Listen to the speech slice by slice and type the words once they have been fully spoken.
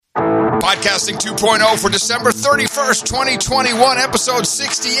Podcasting 2.0 for December 31st, 2021, episode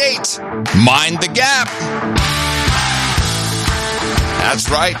 68. Mind the Gap.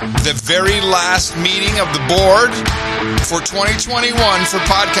 That's right. The very last meeting of the board for 2021 for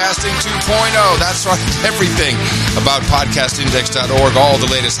Podcasting 2.0. That's right. Everything about podcastindex.org, all the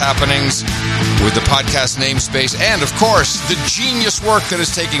latest happenings with the podcast namespace, and of course, the genius work that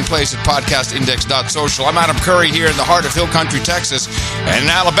is taking place at podcastindex.social. I'm Adam Curry here in the heart of Hill Country, Texas, and in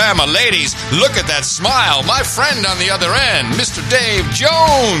Alabama. Ladies, look at that smile. My friend on the other end, Mr. Dave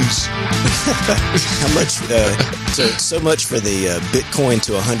Jones. How much? So much for the Bitcoin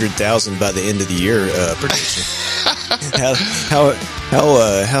to 100,000 by the end of the year prediction. How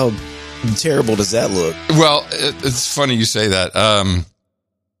terrible does that look? Well, it's funny you say that.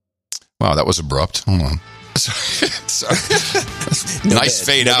 Wow, that was abrupt. Hold on. Sorry. Nice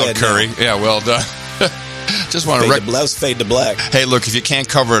fade out, Curry. Now. Yeah, well done. Just want to that was fade to black. Hey, look, if you can't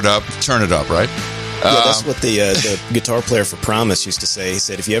cover it up, turn it up, right? Yeah, that's what the guitar player for Promise used to say. He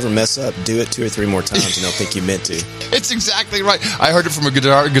said, if you ever mess up, do it 2 or 3 more times and they'll think you meant to. It's exactly right. I heard it from a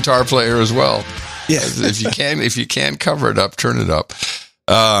guitar player as well. Yeah. If you can't cover it up, turn it up.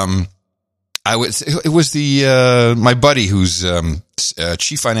 It was my buddy who's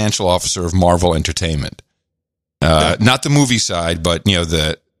chief financial officer of Marvel Entertainment. Not the movie side, but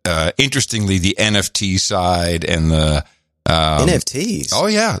interestingly, the NFT side and the NFTs. Oh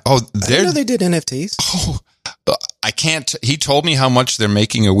yeah. I didn't know they did NFTs. Oh, I can't. He told me how much they're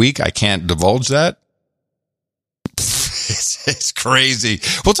making a week. I can't divulge that. It's crazy.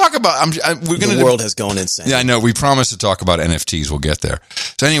 We'll talk about. The world has gone insane. Yeah, I know. We promised to talk about NFTs. We'll get there.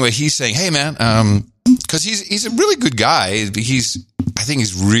 So anyway, he's saying, "Hey, man, because he's a really good guy. I think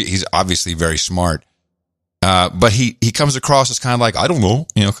he's obviously very smart. But he comes across as kind of like, I don't know,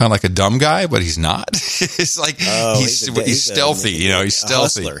 kind of like a dumb guy, but he's not. It's like, he's stealthy, he's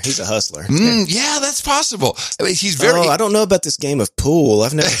stealthy. He's a hustler. Yeah, that's possible. I mean, he's very, I don't know about this game of pool.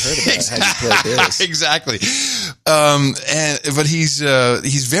 I've never heard about how you play this. Exactly. But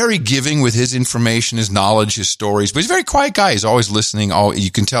he's very giving with his information, his knowledge, his stories, but he's a very quiet guy. He's always listening.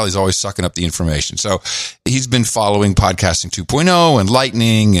 You can tell he's always sucking up the information. So he's been following Podcasting 2.0 and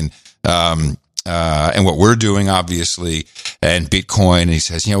Lightning and what we're doing, obviously, and Bitcoin. And he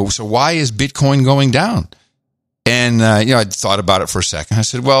says, so why is Bitcoin going down? And, I thought about it for a second. I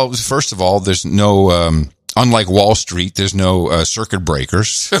said, well, first of all, there's no, unlike Wall Street, there's no circuit breakers.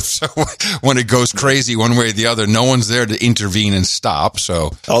 So when it goes crazy one way or the other, no one's there to intervene and stop. So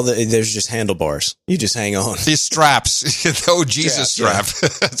there's just handlebars. You just hang on. These straps. Oh, Jesus strap. Yeah.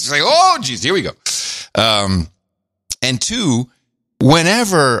 It's like, oh, geez, here we go. And 2,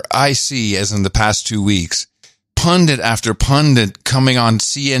 whenever I see, as in the past 2 weeks, pundit after pundit coming on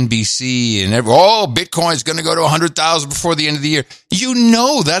CNBC and Bitcoin's going to go to 100,000 before the end of the year,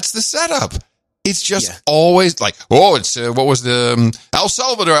 that's the setup. It's just always like, it's what was the El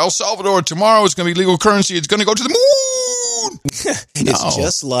Salvador tomorrow is going to be legal currency. It's going to go to the moon. It's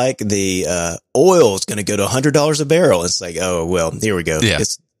just like the oil is going to go to $100 a barrel. It's like, oh well, here we go. Yeah.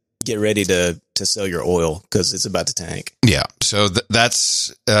 Get ready to sell your oil because it's about to tank. Yeah. So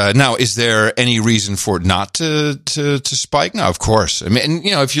that's now. Is there any reason for it not to spike? No, of course. I mean, and,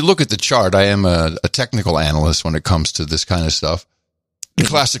 if you look at the chart, I am a technical analyst when it comes to this kind of stuff.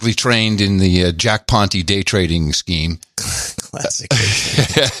 Classically trained in the Jack Ponte day trading scheme. Classically.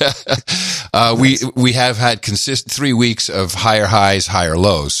 We have had consistent 3 weeks of higher highs, higher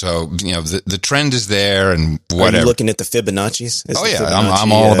lows. So, the trend is there and whatever. Are you looking at the Fibonacci's?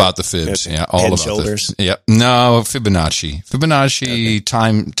 I'm all about the fibs. Yeah, all about shoulders. Yeah. No, Fibonacci,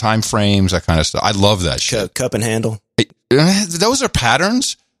 time frames, that kind of stuff. I love that shit. Cup and handle. Those are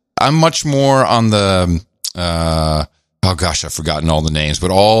patterns. I'm much more on the, oh gosh, I've forgotten all the names,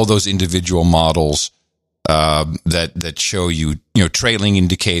 but all those individual models that show you, trailing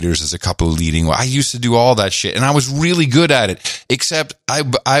indicators as a couple of leading. I used to do all that shit, and I was really good at it. Except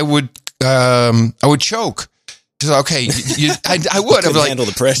I would choke. So, okay, I would. I'd handle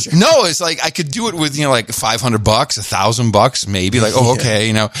the pressure. No, it's like I could do it with like $500, $1,000 maybe. Like,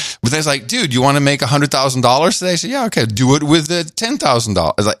 okay, But then it's like, dude, you want to make $100,000 today? I said, yeah, okay, do it with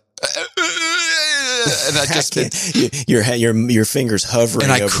 $10,000. It's like. And I just your fingers hovering,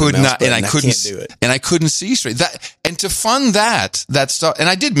 and I could not, and I couldn't do it, and I couldn't see straight. And to fund that stuff, and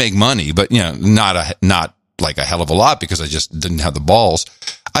I did make money, but not like a hell of a lot because I just didn't have the balls.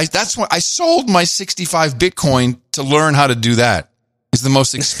 That's when I sold my 65 Bitcoin to learn how to do that. It's the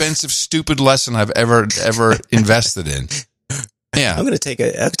most expensive, stupid lesson I've ever invested in. Yeah. I'll take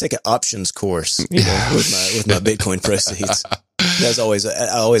an options course, with my Bitcoin proceeds. I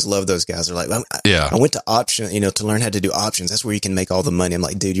always love those guys. They're like, I went to option, to learn how to do options. That's where you can make all the money. I'm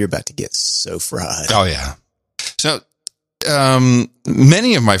like, dude, you're about to get so fried. Oh yeah. So,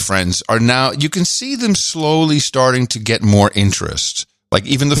 many of my friends are now, you can see them slowly starting to get more interest. Like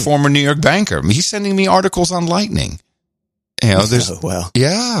even the former New York banker, he's sending me articles on Lightning. There's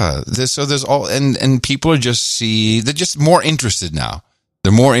all, and people are they're just more interested now.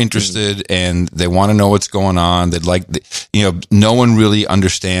 They're more interested and they want to know what's going on. They'd like, no one really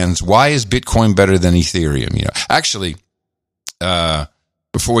understands why is Bitcoin better than Ethereum? Actually,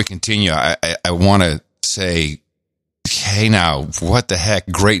 before we continue, I want to say, hey, now, what the heck?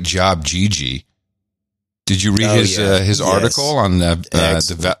 Great job, Gigi. Did you read his article on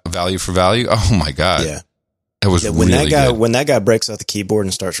the value for value? Oh my God. Yeah. It was really good. When that guy breaks out the keyboard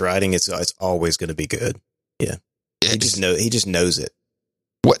and starts writing, it's always going to be good. Yeah. He just knows it.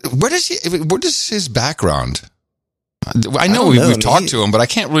 What is his background? I know we've talked to him, but I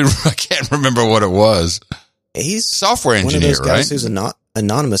can't remember what it was. He's software engineer, one of those guys right? Who's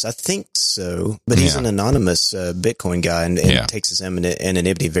anonymous. I think so, but he's an anonymous Bitcoin guy and takes his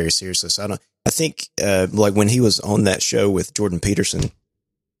anonymity very seriously. So I think like when he was on that show with Jordan Peterson,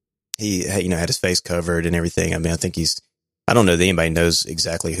 he had his face covered and everything. I mean, I don't know that anybody knows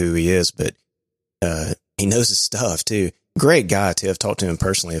exactly who he is, but he knows his stuff too. Great guy too. I've talked to him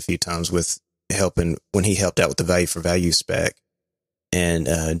personally a few times when he helped out with the value for value spec and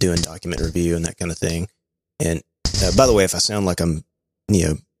doing document review and that kind of thing. And by the way, if I sound like I'm,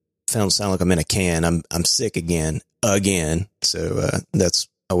 sound like I'm in a can, I'm sick again. So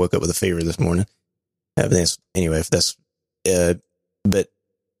I woke up with a fever this morning. But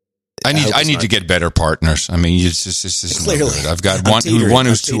I need to get better partners. I mean, it's just not good. I've got one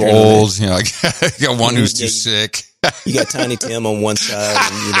who's too old. I got one who's too sick. You got Tiny Tim on one side,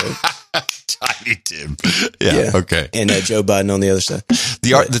 and Tiny Tim. Yeah. Okay. And Joe Biden on the other side.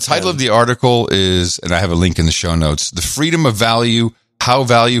 The title of the article is, and I have a link in the show notes: "The Freedom of Value: How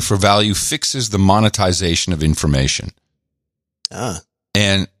Value for Value Fixes the Monetization of Information."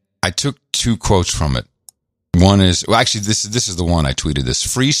 And I took two quotes from it. One is, this is the one I tweeted this.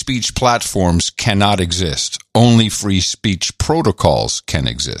 "Free speech platforms cannot exist. Only free speech protocols can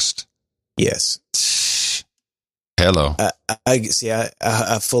exist." Yes. Hello.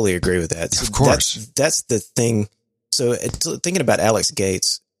 I fully agree with that. So of course. That's the thing. So thinking about Alex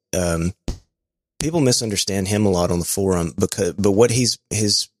Gates, people misunderstand him a lot on the forum but what he's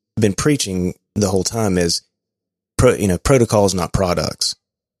been preaching the whole time is, protocols, not products,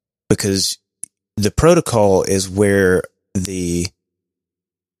 because the protocol is where the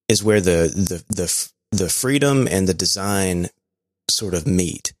freedom and the design sort of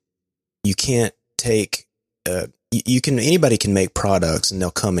meet. You can't take, anybody can make products and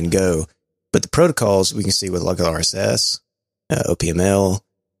they'll come and go, but the protocols we can see with like RSS, OPML,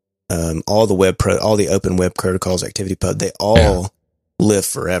 all the open web protocols, ActivityPub, they all live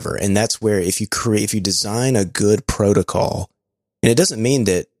forever. And that's where if you design a good protocol, and it doesn't mean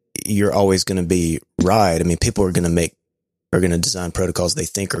that you're always going to be right. I mean, people are going to design protocols they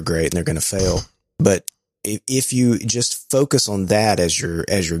think are great and they're going to fail. But if you just focus on that as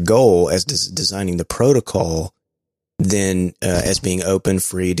your goal, as designing the protocol, then as being open,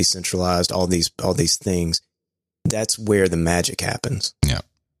 free, decentralized, all these things, that's where the magic happens. Yeah.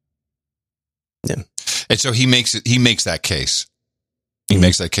 And so he makes that case. He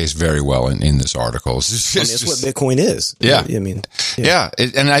makes that case very well in this article. It's what Bitcoin is. Yeah. I mean,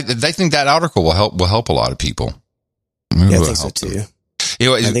 and I think that article will help a lot of people. I think so too.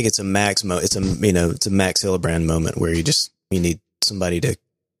 I think it's a Max it's a Max Hillebrand moment where you need somebody that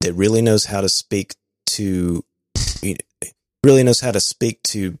really knows how to speak to the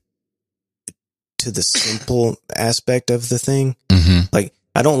simple aspect of the thing. Mm-hmm. Like,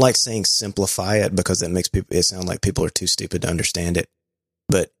 I don't like saying simplify it because that makes it sound like people are too stupid to understand it.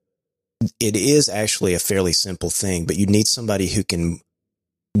 But it is actually a fairly simple thing, but you need somebody who can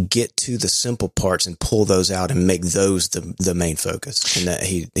get to the simple parts and pull those out and make those the main focus. And that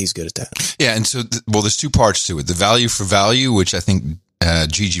he's good at that. Yeah. And so, there's two parts to it. The value for value, which I think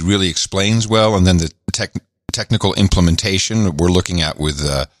Gigi really explains well. And then the technical implementation we're looking at with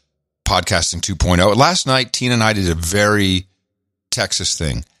Podcasting 2.0. Last night, Tina and I did a very Texas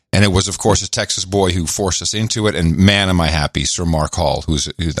thing. And it was, of course, a Texas boy who forced us into it. And man, am I happy, Sir Mark Hall, who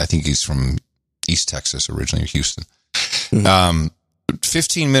I think he's from East Texas originally, Houston. Mm-hmm.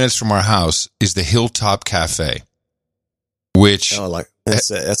 15 minutes from our house is the Hilltop Cafe, which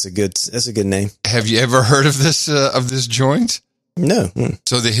that's a good name. Have you ever heard of this joint? No.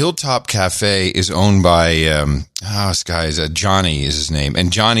 So the Hilltop Cafe is owned by this guy is Johnny is his name,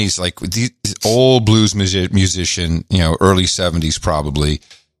 and Johnny's like the old blues musician, early 70s probably.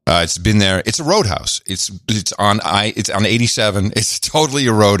 It's been there. It's a roadhouse. It's on 87. It's totally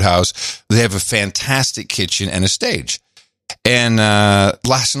a roadhouse. They have a fantastic kitchen and a stage. And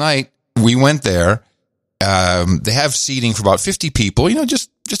last night we went there. They have seating for about 50 people. Just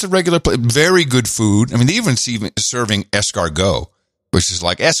a regular place. Very good food. I mean, they even serving escargot, which is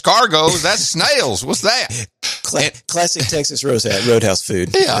like escargots. That's snails. What's that? Classic Texas roadhouse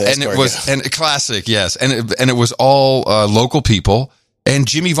food. Yeah, and it was classic. Yes, and it was all local people. And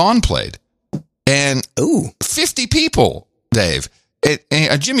Jimmy Vaughn played. And 50 people, Dave.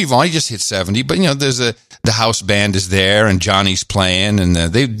 Jimmy Vaughn, he just hit 70, but there's the house band is there and Johnny's playing, and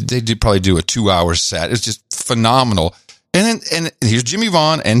they did probably do a 2-hour set. It's just phenomenal. And here's Jimmy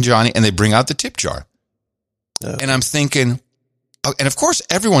Vaughn and Johnny, and they bring out the tip jar. And I'm thinking, and of course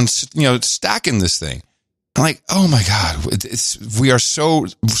everyone's stacking this thing. I'm like, oh my God, we are so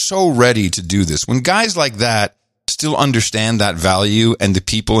ready to do this. When guys like that still understand that value, and the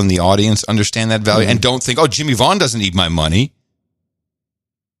people in the audience understand that value, and don't think, oh, Jimmy Vaughn doesn't need my money.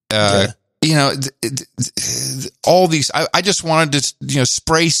 All these, I just wanted to,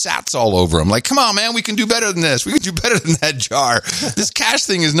 spray sats all over them. Like, come on, man, we can do better than this. We can do better than that jar. This cash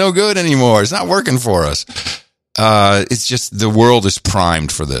thing is no good anymore. It's not working for us. It's just the world is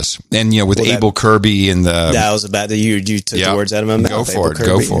primed for this. And, with Abel Kirby and that was about you took the words out of my mouth.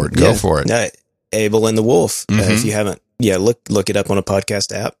 Go for it. No, Abel and the Wolf. If you haven't, look it up on a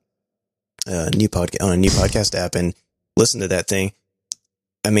podcast app, on a new podcast app, and listen to that thing.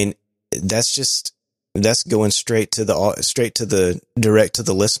 I mean, that's going straight to the direct to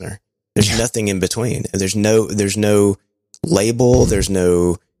the listener. There's nothing in between. There's no label. There's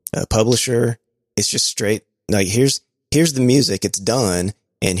no publisher. It's just straight. Like, here's the music. It's done.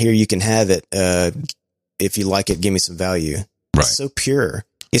 And here you can have it. If you like it, give me some value. Right. It's so pure.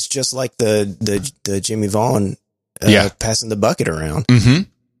 It's just like the Jimmy Vaughn, passing the bucket around. Mm-hmm.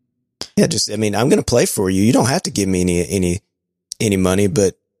 Yeah. I'm going to play for you. You don't have to give me any money,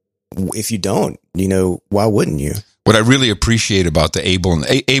 but if you don't, why wouldn't you? What I really appreciate about the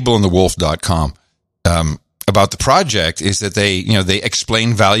ableandthewolf.com, about the project is that they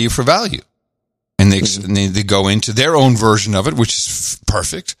explain value for value, and they go into their own version of it, which is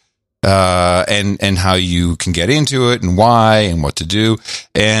perfect. And how you can get into it and why and what to do.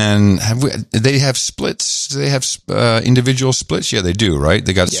 And they have splits. They have, individual splits. Yeah, they do, right?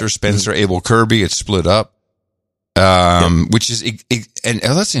 They got Sir Spencer, Abel Kirby. It's split up. Which is, and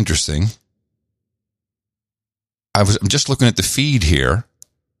that's interesting. I'm just looking at the feed here,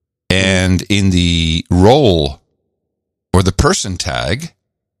 and in the role or the person tag,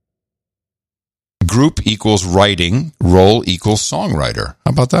 group equals writing, role equals songwriter.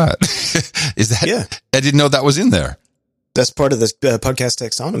 How about that? Is that? Yeah. I didn't know that was in there. That's part of this podcast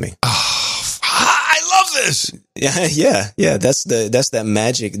taxonomy. Oh, I love this. Yeah. That's the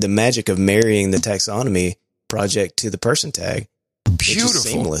magic of marrying the taxonomy project to the person tag. Beautiful.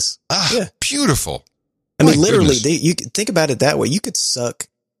 Seamless. Beautiful. I mean, literally, you could think about it that way. You could suck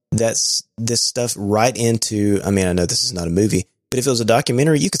this stuff right into, I know this is not a movie, but if it was a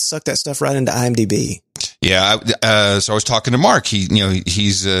documentary, you could suck that stuff right into IMDb. Yeah. So I was talking to Mark.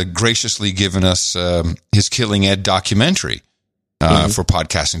 He's graciously given us his Killing Ed documentary for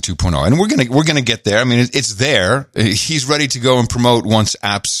Podcasting 2.0, and we're gonna get there. I mean, it's there. He's ready to go and promote once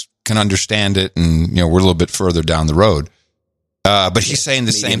apps can understand it, and we're a little bit further down the road. But he's saying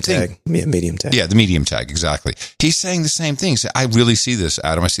the same thing. Medium tag. Yeah, the medium tag, exactly. He's saying the same thing. I really see this,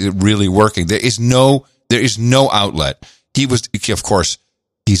 Adam. I see it really working. There is no outlet. Of course,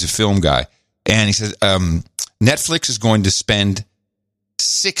 he's a film guy. And he says, Netflix is going to spend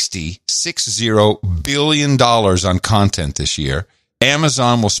 $60 billion on content this year.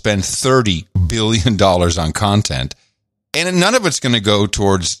 Amazon will spend $30 billion on content. And none of it's going to go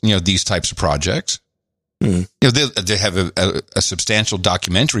towards, these types of projects. They have a substantial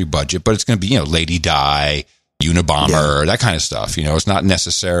documentary budget, but it's going to be, Lady Di, Unabomber, that kind of stuff. It's not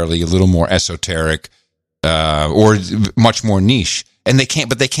necessarily a little more esoteric, or much more niche. And they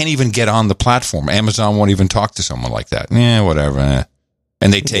can't even get on the platform. Amazon won't even talk to someone like that. Whatever.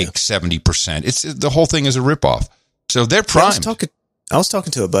 And they take 70%. The whole thing is a ripoff. So they're primed. I was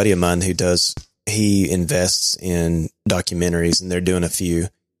talking to a buddy of mine he invests in documentaries, and they're doing a few.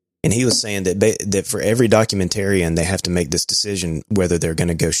 And he was saying that for every documentarian, they have to make this decision whether they're going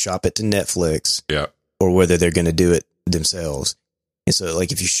to go shop it to Netflix, or whether they're going to do it themselves. And so,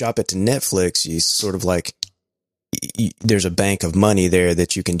 like, if you shop it to Netflix, you sort of like there's a bank of money there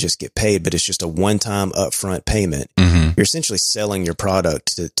that you can just get paid, but it's just a one-time upfront payment. Mm-hmm. You're essentially selling your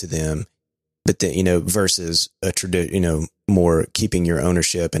product to them, but then, you know, versus more keeping your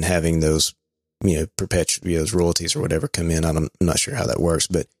ownership and having those, those royalties or whatever come in. I'm not sure how that works,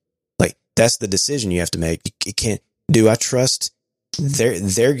 but like, that's the decision you have to make. You can't, do I trust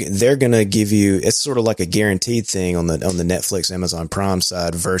they're going to give you, it's sort of like a guaranteed thing on the Netflix, Amazon Prime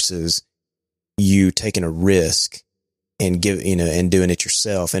side versus you taking a risk and and doing it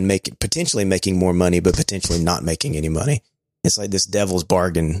yourself and potentially making more money, but potentially not making any money. It's like this devil's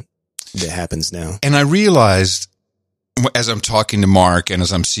bargain that happens now. And I realized as I'm talking to Mark and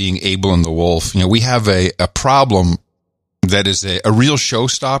as I'm seeing Abel and the Wolf, we have a problem that is a real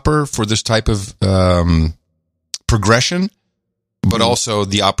showstopper for this type of progression, but also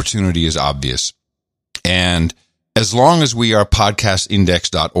the opportunity is obvious. And as long as we are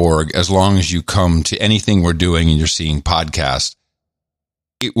podcastindex.org, as long as you come to anything we're doing and you're seeing podcasts,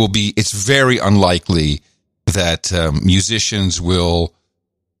 it's very unlikely that musicians will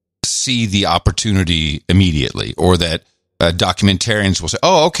see the opportunity immediately, or that documentarians will say,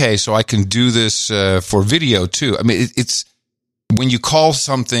 oh, okay, so I can do this for video too. I mean, it's when you call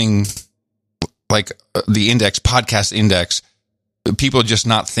something like the Index, Podcast Index, people are just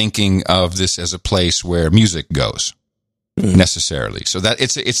not thinking of this as a place where music goes necessarily. So that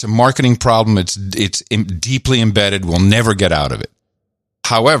it's a marketing problem. It's deeply embedded. We'll never get out of it.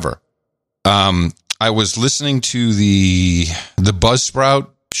 However, I was listening to the Buzzsprout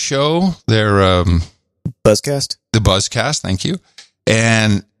show, their Buzzcast. The Buzzcast, thank you.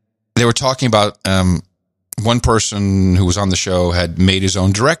 And they were talking about one person who was on the show had made his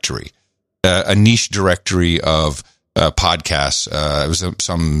own directory, a niche directory of podcasts. It was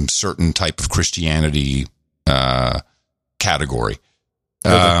some certain type of Christianity category.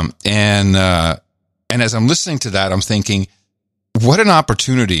 Okay. And as I'm listening to that, I'm thinking, what an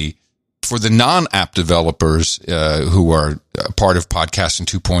opportunity for the non-app developers who are part of Podcasting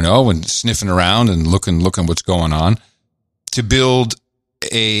 2.0 and sniffing around and looking what's going on, to build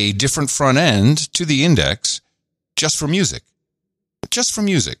a different front end to the Index just for music. Just for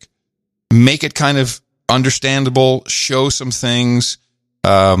music. Make it kind of understandable, show some things.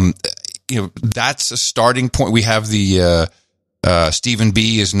 That's a starting point. We have the Stephen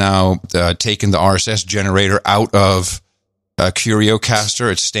B is now taken the RSS generator out of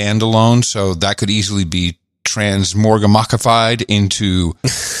CurioCaster. It's standalone, so that could easily be transmorgamachified into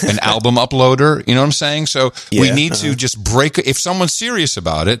an album uploader. You know what I'm saying? So we need to just break. If someone's serious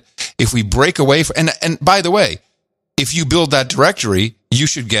about it, if we break away from, and by the way, if you build that directory, you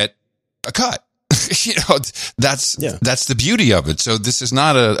should get a cut. That's the beauty of it. So this is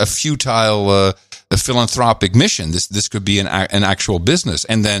not a futile, a philanthropic mission. This could be an actual business.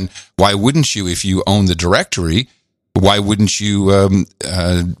 And then why wouldn't you, if you own the directory? Why wouldn't you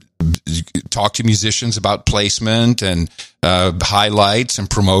talk to musicians about placement and highlights and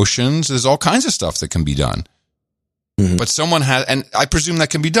promotions? There's all kinds of stuff that can be done. Mm-hmm. But someone has, and I presume that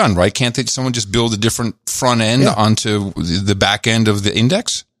can be done, right? Can't someone just build a different front end onto the back end of the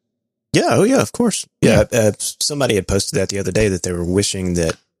Index? Yeah. Oh, yeah, of course. Yeah. Somebody had posted that the other day that they were wishing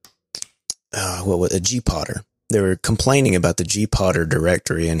that, a Gpotter. They were complaining about the Gpotter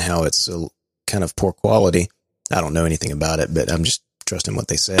directory and how it's so kind of poor quality. I don't know anything about it, but I'm just trusting what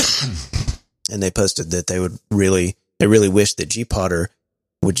they said. And they posted that they really wish that Gpotter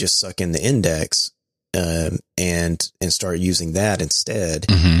would just suck in the Index, and start using that instead,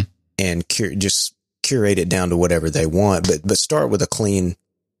 and just curate it down to whatever they want, but start with a clean,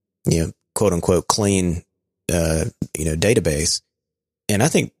 quote unquote clean, database. And I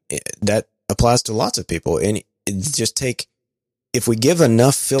think that applies to lots of people. And if we give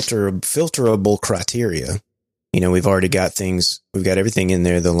enough filterable criteria, we've already got we've got everything in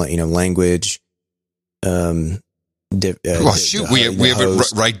there, the, language, we have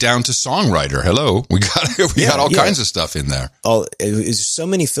it right down to songwriter. Hello. We got all kinds of stuff in there. There's so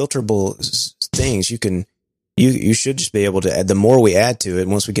many filterable things you should just be able to add. The more we add to it,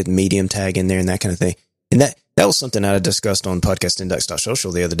 once we get the medium tag in there and that kind of thing. And that was something I discussed on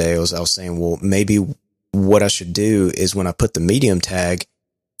podcastindex.social the other day. I was saying, well, maybe what I should do is when I put the medium tag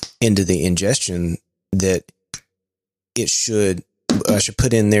into the ingestion, that I should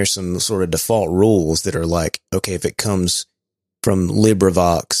put in there some sort of default rules that are like, okay, if it comes from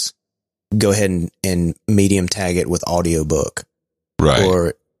LibriVox, go ahead and medium tag it with audiobook. Right.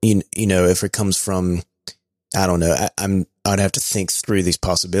 Or, if it comes from, I don't know, I'd have to think through these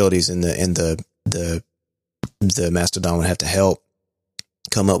possibilities, and the Mastodon would have to help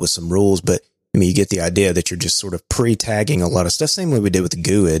come up with some rules. But you get the idea that you're just sort of pre-tagging a lot of stuff. Same way we did with the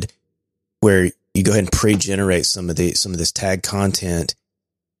GUID, where you go ahead and pre-generate some of this tag content.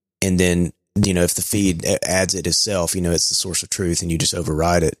 And then, if the feed adds it itself, it's the source of truth and you just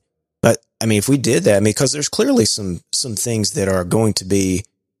override it. But I mean, if we did that, because there's clearly some things that are going to be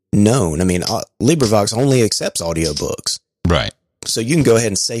known. I mean, LibriVox only accepts audiobooks. Right. So you can go ahead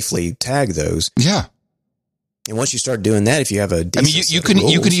and safely tag those. Yeah. And once you start doing that, if you have a decent you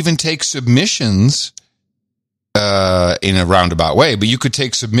can even take submissions in a roundabout way, but you could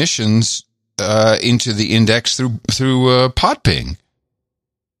take submissions into the index through Podping.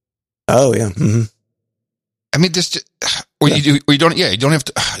 Oh yeah. Mm-hmm. I mean, you don't have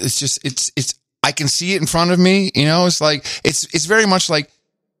to. It's. I can see it in front of me. It's like it's very much like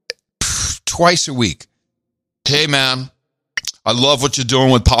twice a week. Hey man, I love what you're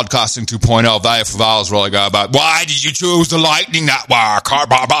doing with podcasting 2.0. Value for Val is really good. But why did you choose the Lightning Network?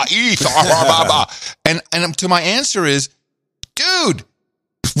 And to my answer is, dude,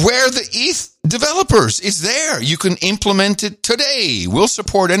 where the ETH developers is there. You can implement it today. We'll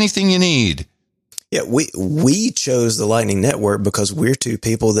support anything you need. Yeah, we chose the Lightning Network because we're two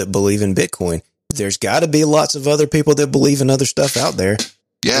people that believe in Bitcoin. There's got to be lots of other people that believe in other stuff out there.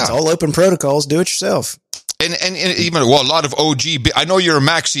 Yeah, it's all open protocols. Do it yourself. And even a lot of OG. I know you're a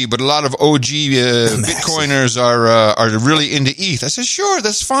maxi, but a lot of OG Bitcoiners are really into ETH. I said, sure,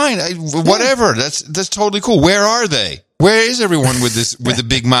 that's fine. Whatever. That's totally cool. Where are they? Where is everyone with the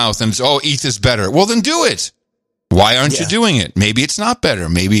big mouth? And it's, ETH is better. Well, then do it. Why aren't you doing it? Maybe it's not better.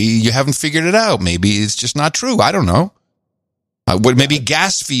 Maybe you haven't figured it out. Maybe it's just not true. I don't know. Maybe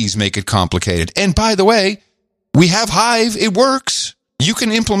gas fees make it complicated. And by the way, we have Hive. It works. You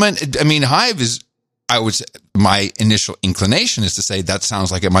can implement. I mean, Hive is. I would say my initial inclination is to say that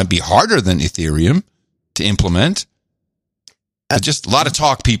sounds like it might be harder than Ethereum to implement. Just a lot of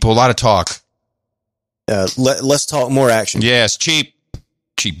talk, people. A lot of talk. Let's talk more action. Yes, cheap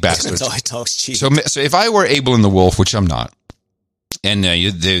bastards. He talks cheap. So if I were Abel and the Wolf, which I'm not, and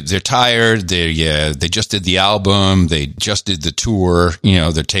they're tired, they just did the album, they just did the tour,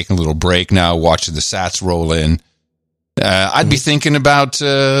 they're taking a little break now, watching the sats roll in. I'd be thinking about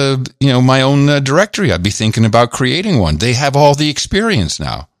my own directory. I'd be thinking about creating one. They have all the experience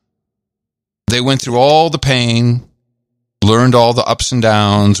now. They went through all the pain, learned all the ups and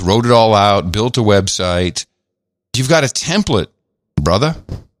downs, wrote it all out, built a website. You've got a template, brothers.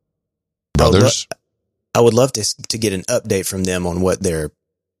 I would love to get an update from them on what their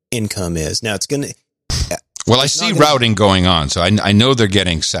income is. Now it's going to. Well, I see routing going on, so I know they're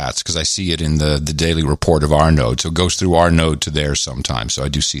getting sats because I see it in the daily report of our node. So it goes through our node to theirs sometimes. So I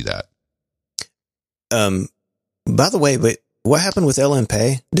do see that. By the way, but what happened with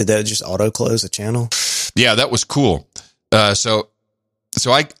LNPay? Did that just auto close a channel? Yeah, that was cool. So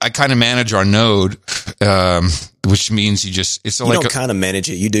I kind of manage our node, which means you don't kind of manage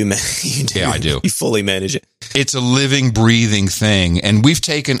it. You do. Yeah, I do. You fully manage it. It's a living, breathing thing. And we've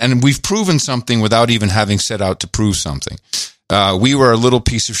proven something without even having set out to prove something. We were a little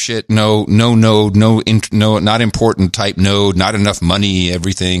piece of shit. No node, no, not important type node, not enough money,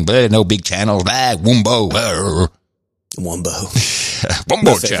 everything, but no big channels, Wumbo.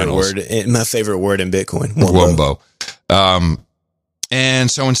 Wumbo channels. My favorite word in Bitcoin. Wumbo.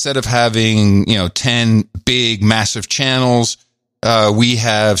 And so instead of having, 10 big, massive channels, we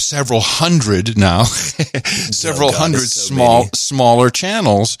have several hundred now, smaller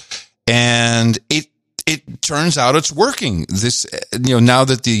channels. And it turns out it's working. This, now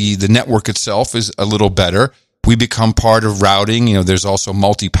that the network itself is a little better, we become part of routing. There's also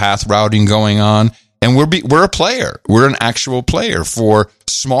multi-path routing going on. And we're a player. We're an actual player for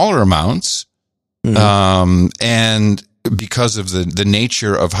smaller amounts. Mm-hmm. And because of the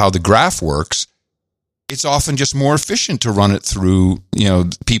nature of how the graph works, it's often just more efficient to run it through,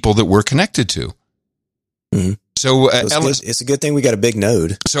 people that we're connected to. Mm-hmm. So it's a good thing we got a big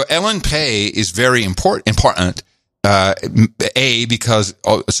node. So LNPay is very important. A, because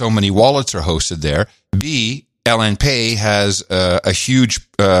so many wallets are hosted there. B, LNPay has a huge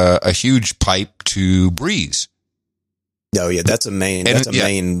pipe to Breeze. Oh yeah, that's a main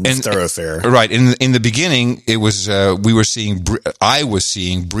thoroughfare. Right. In the beginning, it was I was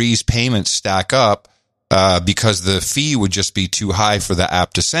seeing Breeze payments stack up because the fee would just be too high for the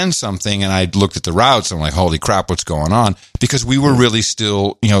app to send something. And I looked at the routes and I'm like, holy crap, what's going on? Because we were really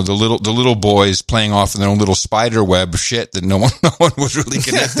still, the little boys playing off in their own little spider web shit that no one was really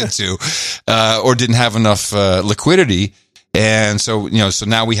connected to, or didn't have enough liquidity. And so, so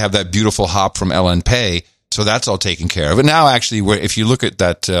now we have that beautiful hop from LNPay. So that's all taken care of. And now actually, if you look at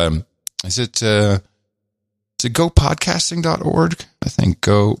that, is it gopodcasting.org? I think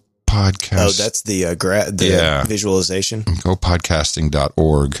podcast. Oh, that's the visualization.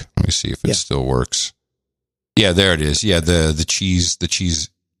 GoPodcasting.org. Let me see if it still works. Yeah, there it is. Yeah, the cheese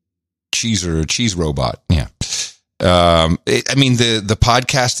robot. Yeah. The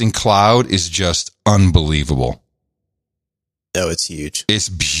podcasting cloud is just unbelievable. Oh, it's huge. It's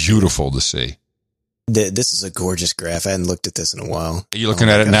beautiful to see. This is a gorgeous graph. I hadn't looked at this in a while. Are you looking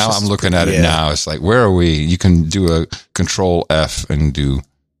at it now? I'm looking at it now. It's like, where are we? You can do a Control F and do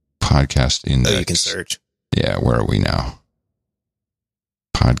podcast index. Oh, you can search. Yeah, where are we now?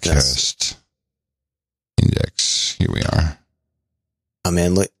 Podcast index. Here we are. Oh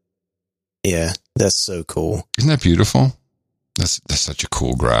man, look. Yeah, that's so cool. Isn't that beautiful? That's such a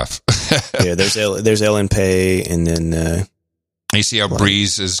cool graph. Yeah, there's Ellen Pay, and then you see how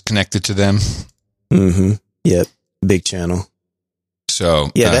Breeze is connected to them. Mm-hmm. Yep. Big channel. So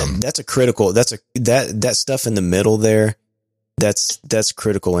yeah, that's a critical. That stuff in the middle there. That's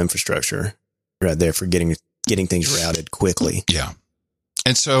critical infrastructure right there for getting things routed quickly. Yeah,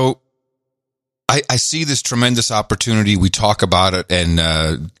 and so I see this tremendous opportunity. We talk about it,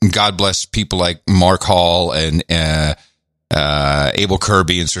 and God bless people like Mark Hall and Abel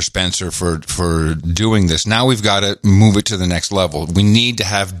Kirby and Sir Spencer for doing this. Now we've got to move it to the next level. We need to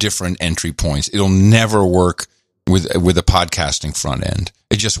have different entry points. It'll never work with a podcasting front end.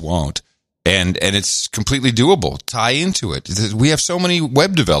 It just won't. And it's completely doable. Tie into it. We have so many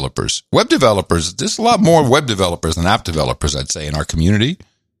web developers. There's a lot more web developers than app developers, I'd say, in our community.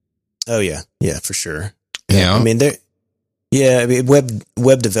 Oh yeah, for sure. Yeah, I mean,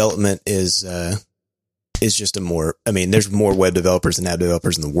 web development is just there's more web developers than app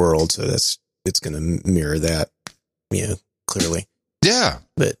developers in the world, so it's going to mirror that, clearly. Yeah,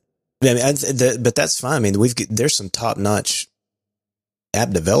 but but that's fine. I mean, there's some top notch app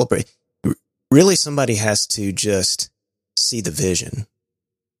developer. Really, somebody has to just see the vision,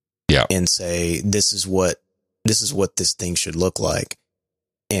 and say this is what this thing should look like,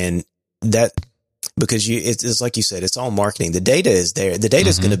 and that. Because it's like you said, it's all marketing. The data is there. The data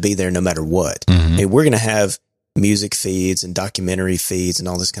is going to be there no matter what. Mm-hmm. And we're going to have music feeds and documentary feeds and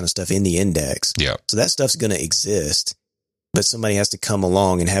all this kind of stuff in the index. Yeah. So that stuff's going to exist, but somebody has to come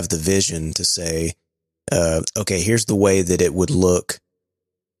along and have the vision to say, okay, here's the way that it would look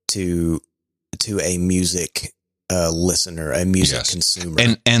to a music listener, a music consumer.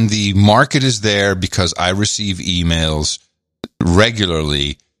 And the market is there because I receive emails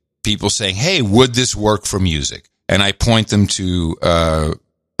regularly. People saying, hey, would this work for music? And I point them to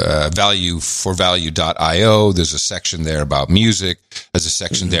valueforvalue.io. There's a section there about music. There's a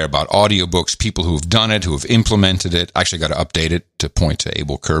section there about audiobooks, people who have done it, who have implemented it. I actually got to update it to point to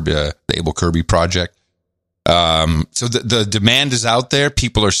Abel Kirby, the Abel Kirby project. So the demand is out there.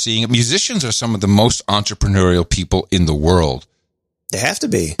 People are seeing it. Musicians are some of the most entrepreneurial people in the world. They have to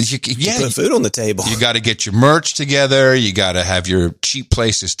be. You put food on the table. You got to get your merch together. You got to have your cheap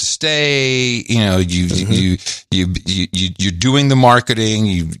places to stay. You're doing the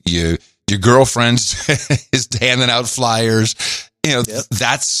marketing. Your girlfriend's is handing out flyers.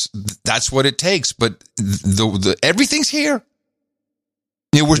 That's what it takes. But the everything's here.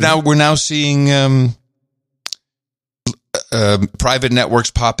 We're now seeing private networks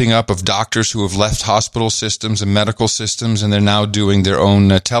popping up of doctors who have left hospital systems and medical systems, and they're now doing their own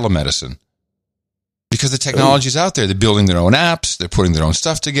telemedicine because the technology is out there. They're building their own apps. They're putting their own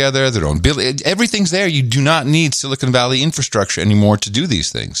stuff together, their own build. Everything's there. You do not need Silicon Valley infrastructure anymore to do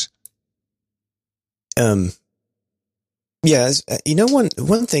these things. Yeah.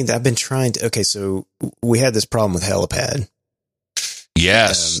 One thing that I've been trying to, okay, so we had this problem with Helipad.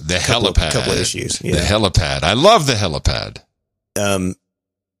 Yes, the helipad. Couple of issues. Yeah. The helipad. I love the helipad. And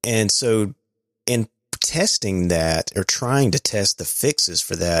so in testing that or trying to test the fixes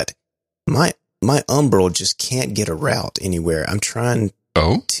for that, my Umbrel just can't get a route anywhere. I'm trying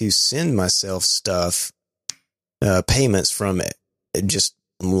to send myself stuff, payments from just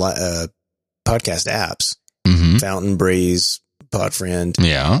podcast apps, Fountain, Breeze, Podfriend.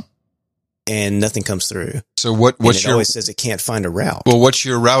 Yeah. And nothing comes through. So what's always says it can't find a route. Well, what's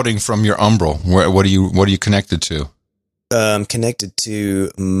your routing from your Umbrel? What are you connected to? I'm connected to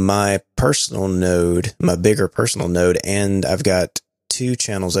my personal node, my bigger personal node, and I've got 2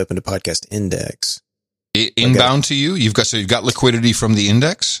 channels open to Podcast Index. Inbound to you? You've got liquidity from the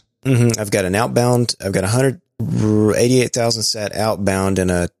index? Mm-hmm. I've got an outbound. I've got 188,000 sat outbound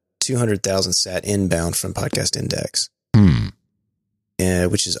and a 200,000 sat inbound from Podcast Index.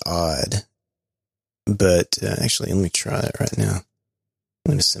 Which is odd. But actually, let me try it right now. I'm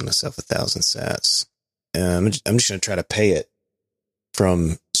going to send myself 1,000 sats. I'm just going to try to pay it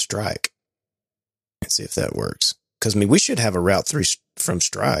from Strike and see if that works. Because, I mean, we should have a Route 3 from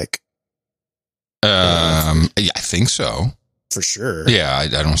Strike. Yeah, I think so. For sure. Yeah, I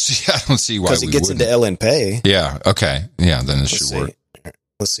don't see why because it gets wouldn't. into LNPay. Yeah. Okay. Yeah. Then it should work.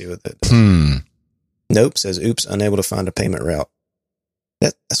 Let's see what that does. Nope. Says, oops, unable to find a payment route.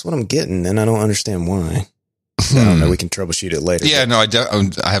 That's what I'm getting, and I don't understand why. I don't know. We can troubleshoot it later. Yeah. No,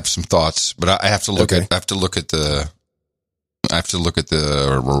 I have some thoughts, but I have to look Okay. at the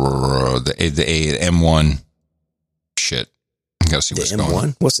M1 shit. I gotta see The what's M1? going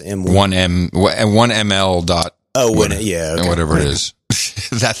on. What's the M1? 1ML dot. Oh, when it, yeah. Okay. Whatever it is.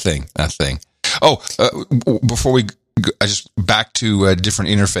 that thing. Oh, before we go, I just back to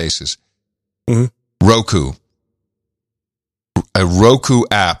different interfaces. Mm-hmm. Roku. A Roku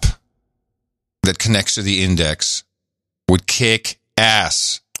app that connects to the Index would kick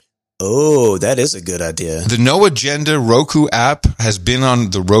ass. Oh, that is a good idea. The No Agenda Roku app has been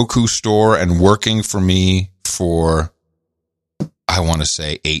on the Roku store and working for me for, I want to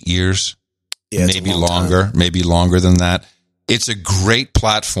say 8 years. Yeah, Maybe longer than that. It's a great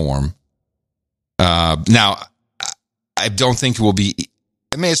platform. Now, I don't think it will be.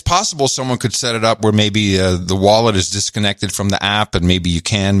 I mean, it's possible someone could set it up where maybe the wallet is disconnected from the app, and maybe you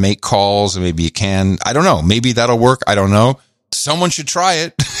can make calls, and maybe you can. I don't know. Maybe that'll work. I don't know. Someone should try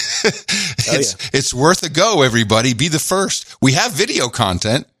it. It's worth a go. Everybody, be the first. We have video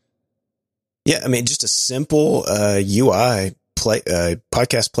content. Yeah, I mean, just a simple UI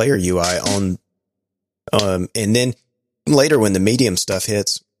podcast player UI on, and then later when the Medium stuff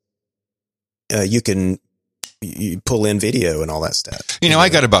hits, you pull in video and all that stuff. I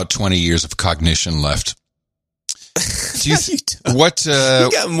got about 20 years of cognition left. You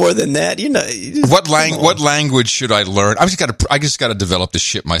got more than that. What language should I learn? I just got to develop this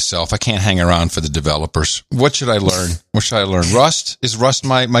shit myself. I can't hang around for the developers. What should I learn? Rust? Is Rust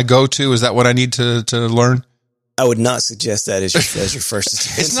my go-to? Is that what I need to learn? I would not suggest that as your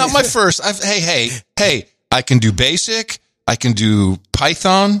first. It's not my first. Hey, I can do BASIC. I can do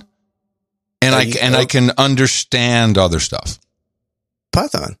Python, and I can understand other stuff.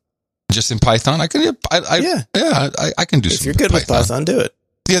 Python. Just in Python, I can. I can do. If you're good with Python, do it.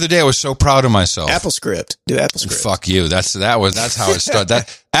 The other day, I was so proud of myself. AppleScript. Do AppleScript. Fuck you. That's how it started.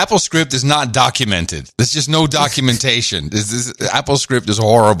 That AppleScript is not documented. There's just no documentation. AppleScript is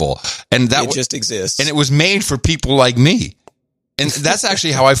horrible, and it just exists. And it was made for people like me. And that's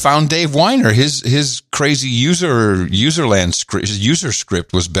actually how I found Dave Weiner. His crazy userland script, his user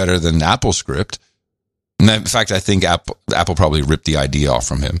script was better than AppleScript. And in fact, I think Apple probably ripped the idea off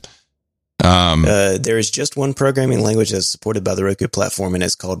from him. There is just one programming language that's supported by the Roku platform, and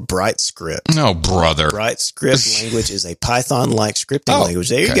it's called BrightScript. No, brother. BrightScript language is a Python-like scripting language.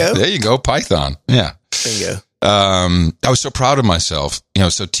 There you go. There you go, Python. Yeah. Bingo. I was so proud of myself.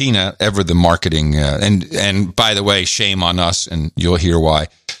 So Tina, ever the marketing, and by the way, shame on us, and you'll hear why.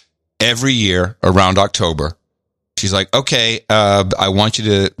 Every year around October, she's like, okay, I want you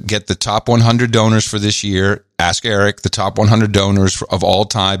to get the top 100 donors for this year. Ask Eric, the top 100 donors of all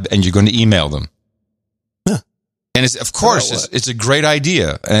time, and you're going to email them. Huh. And it's a great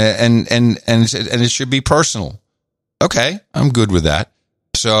idea, and it should be personal. Okay, I'm good with that.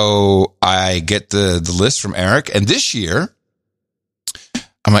 So I get the list from Eric, and this year,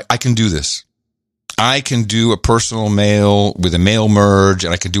 I'm like, I can do this. I can do a personal mail with a mail merge,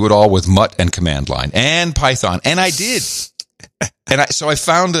 and I can do it all with Mutt and command line and Python, and I did. So I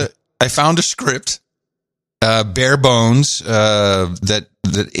found a script, bare bones, that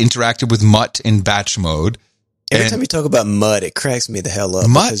interacted with Mutt in batch mode. Every time you talk about Mutt, it cracks me the hell up.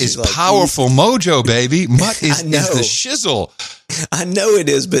 Mutt is powerful mojo, baby. Mutt is the shizzle. I know it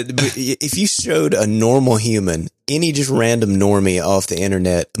is, but if you showed a normal human, any just random normie off the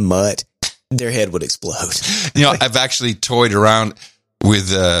internet, Mutt, their head would explode. I've actually toyed around with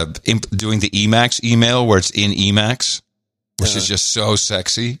doing the Emacs email where it's in Emacs, which is just so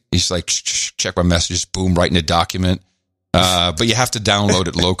sexy. He's like, check my messages, boom, right in a document. But you have to download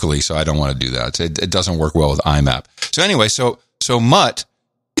it locally, so I don't want to do that. It doesn't work well with IMAP. So anyway, so Mutt,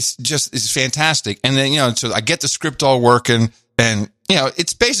 it's fantastic. And then, so I get the script all working, and,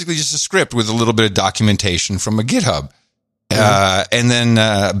 it's basically just a script with a little bit of documentation from a GitHub. And then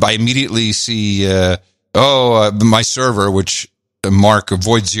I immediately see, my server, which Mark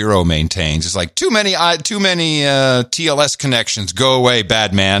Void Zero maintains, is like, too many TLS connections. Go away,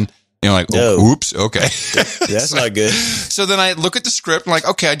 bad man. Oops, okay. That's not good. So then I look at the script, and like,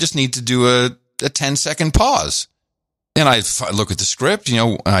 okay, I just need to do a 10-second pause. And I look at the script,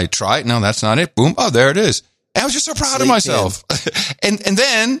 and I try it. No, that's not it. Boom. Oh, there it is. And I was just so proud of myself. and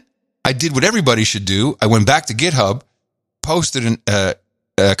then I did what everybody should do. I went back to GitHub, posted a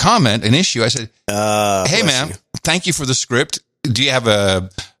comment, an issue. I said, hey, man, thank you for the script. Do you have a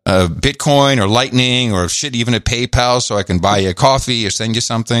Bitcoin or Lightning or shit, even a PayPal, so I can buy you a coffee or send you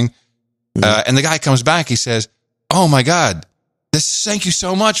something? And the guy comes back. He says, oh my God, thank you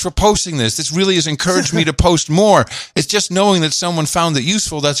so much for posting this. This really has encouraged me to post more. It's just knowing that someone found it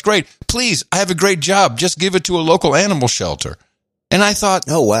useful. That's great. Please, I have a great job. Just give it to a local animal shelter. And I thought,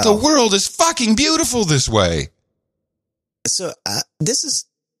 oh, wow. The world is fucking beautiful this way. So this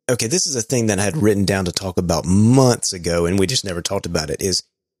is a thing that I had written down to talk about months ago, and we just never talked about it, is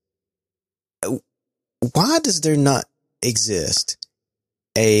why does there not exist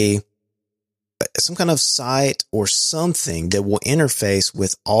some kind of site or something that will interface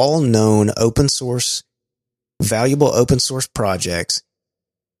with all known valuable open source projects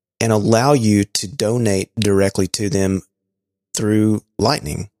and allow you to donate directly to them through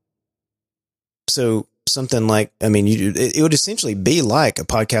Lightning? So something like, it would essentially be like a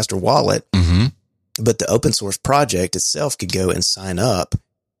Podcaster wallet, but the open source project itself could go and sign up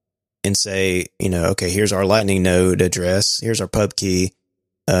and say, okay, here's our Lightning node address, here's our pub key.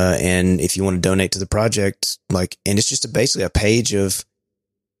 And if you want to donate to the project, and it's just basically a page of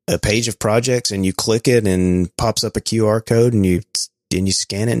projects, and you click it and pops up a QR code, and you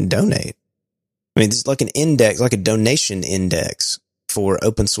scan it and donate. It's like an index, like a donation index for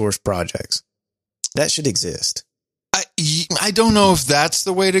open source projects. That should exist. I don't know if that's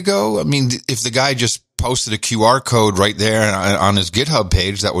the way to go. If the guy just posted a QR code right there on his GitHub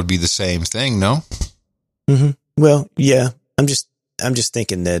page, that would be the same thing, no? Mm-hmm. Well, yeah. I'm just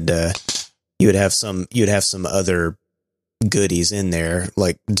thinking that you would have some other goodies in there,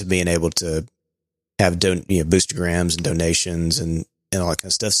 like to being able to have boostergrams and donations and all that kind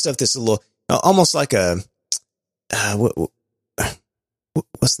of stuff. Stuff that's a little almost like a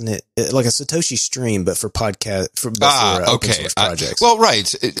what's the name? Like a Satoshi stream, but for open source projects. Well,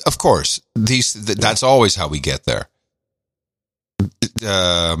 right, of course. That's always how we get there.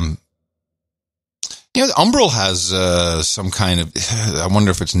 Umbrel has some kind of, I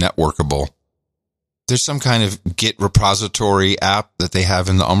wonder if it's networkable. There's some kind of Git repository app that they have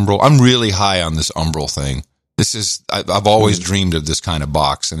in the Umbrel. I'm really high on this Umbrel thing. I've always dreamed of this kind of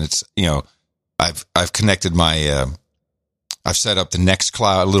box, and it's, I've connected I've set up the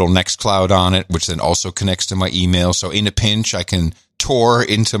little Nextcloud on it, which then also connects to my email. So in a pinch, I can Tor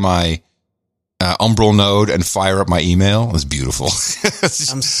into my Umbrel node and fire up my email. It's beautiful.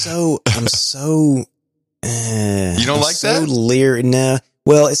 I'm so you don't like that? Leery. No.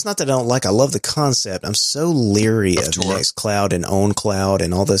 Well, it's not that I don't like. I love the concept. I'm so leery of Nextcloud and OwnCloud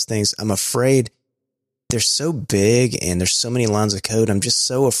and all those things. I'm afraid they're so big and there's so many lines of code. I'm just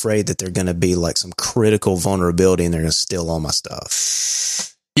so afraid that they're going to be like some critical vulnerability and they're going to steal all my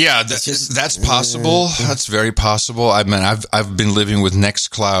stuff. Yeah, that's possible. That's very possible. I've been living with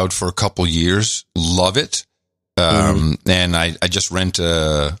Nextcloud for a couple years. Love it. And I just rent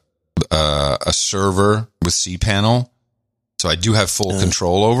a server with cPanel, so I do have full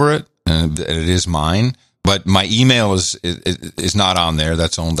control over it, and it is mine. But my email is not on there.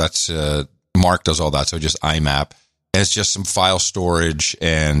 That's Mark does all that, so just IMAP. And it's just some file storage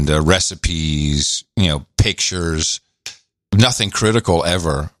and recipes, pictures. Nothing critical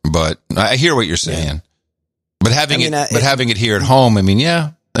ever, but I hear what you're saying. Yeah. But having it here at home,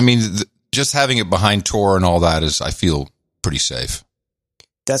 just having it behind Tor and all that I feel pretty safe.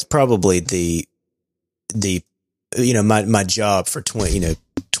 That's probably my job for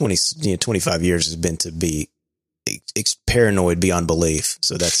 25 years has been to be paranoid beyond belief.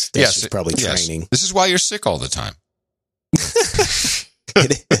 So that's just probably training. This is why you're sick all the time.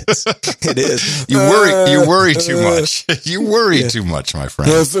 It is. You worry too much. You worry too much, my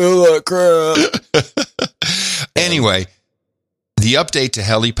friend. I feel like crap. Anyway, the update to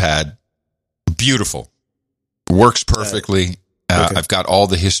Helipad, beautiful. Works perfectly. Okay. I've got all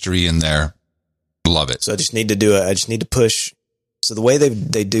the history in there. Love it. So I just need to push. So the way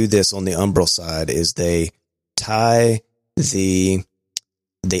they do this on the Umbrel side is they tie the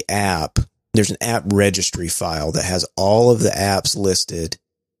app. There's an app registry file that has all of the apps listed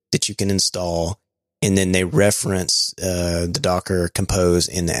that you can install, and then they reference the Docker Compose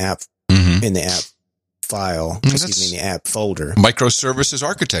in the app in the app file. In the app folder. Microservices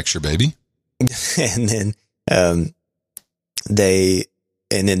architecture, baby.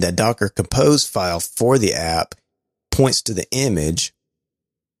 And then that Docker Compose file for the app points to the image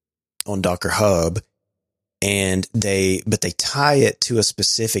on Docker Hub. And they tie it to a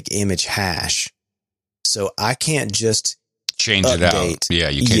specific image hash. So I can't just change it out. Yeah,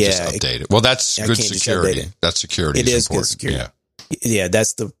 you can't just update it. Well, that's good security. That security is important. Good security. Yeah,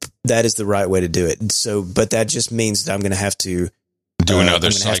 that is the right way to do it. So, but that just means that I'm going to have to do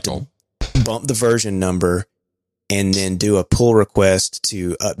another cycle. Bump the version number and then do a pull request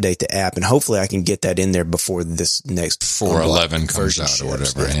to update the app. And hopefully I can get that in there before this next 4.11 comes out ships. or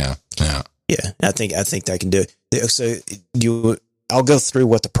whatever. Yeah. I think that can do it. So I'll go through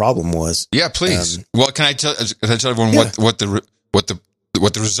what the problem was. Yeah, please. Well, can I tell everyone what the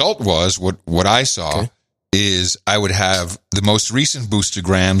result was? What I saw is I would have the most recent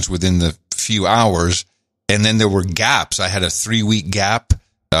boostograms within the few hours, and then there were gaps. I had a 3-week gap,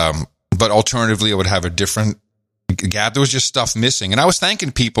 but alternatively, I would have a different gap. There was just stuff missing, and I was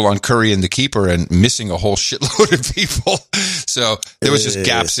thanking people on Curry and the Keeper and missing a whole shitload of people. So there was just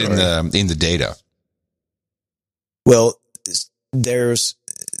gaps in the data. Well, there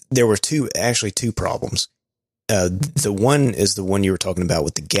were two problems. The one is the one you were talking about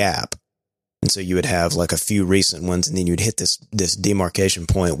with the gap. And so you would have like a few recent ones, and then you'd hit this demarcation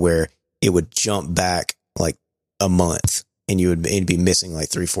point where it would jump back like a month, and it'd be missing like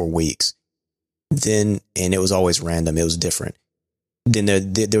 3-4 weeks. And it was always random. It was different. Then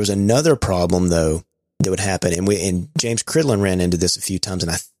there was another problem though that would happen. And James Cridlin ran into this a few times.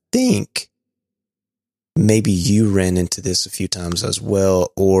 And I think maybe you ran into this a few times as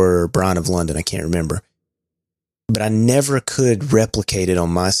well, or Brian of London. I can't remember, but I never could replicate it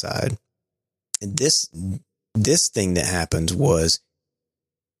on my side. And this thing that happens was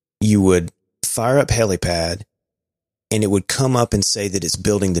you would fire up Helipad, and it would come up and say that it's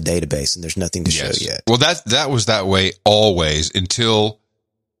building the database, and there's nothing to show yet. Well, that was that way always until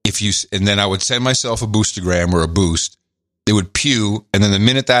and then I would send myself a boostogram or a boost. It would pew, and then the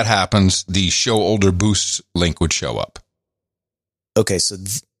minute that happens, the show older boosts link would show up. Okay, so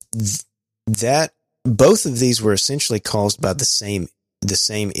that both of these were essentially caused by the same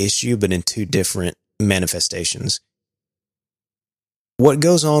issue, but in two different manifestations. What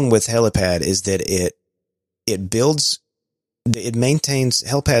goes on with Helipad is that Helipad,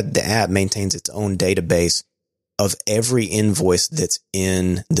 the app, maintains its own database of every invoice that's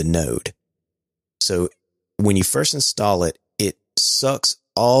in the node. So when you first install it, it sucks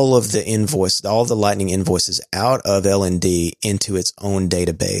all the Lightning invoices out of LND into its own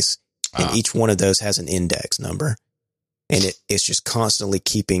database. And each one of those has an index number. And it's just constantly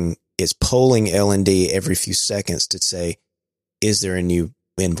it's polling LND every few seconds to say, is there a new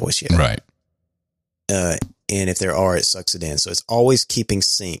invoice yet? Right. And if there are, it sucks it in. So it's always keeping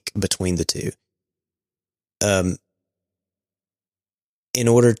sync between the two. In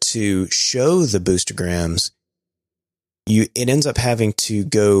order to show the boostograms, it ends up having to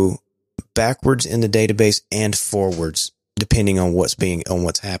go backwards in the database and forwards, depending on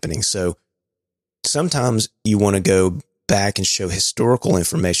what's happening. So sometimes you want to go back and show historical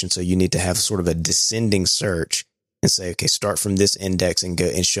information. So you need to have sort of a descending search and say, okay, start from this index and go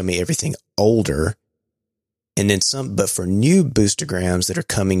and show me everything older. And then but for new boostograms that are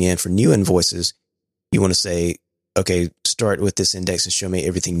coming in for new invoices, you want to say, okay, start with this index and show me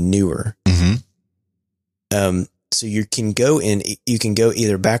everything newer. Mm-hmm. So you can go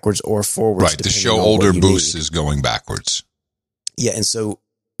either backwards or forwards. Right. The show older boost is going backwards. Yeah. And so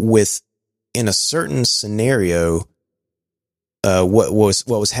in a certain scenario, what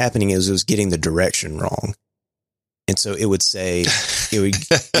was happening is it was getting the direction wrong. And so it would say, it would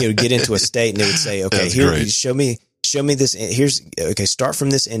get into a state, and it would say, okay, show me this. Start from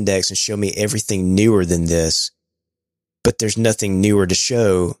this index and show me everything newer than this, but there's nothing newer to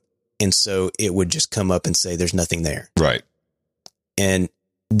show. And so it would just come up and say, there's nothing there. Right. And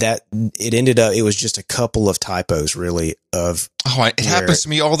it was just a couple of typos really it happens to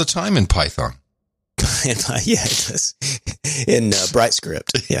me all the time in Python. Yeah, it does. In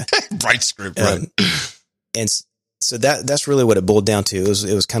BrightScript. Yeah. BrightScript. Right. And so that's really what it boiled down to. It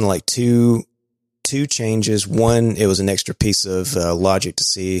was kind of like two changes. One, it was an extra piece of logic to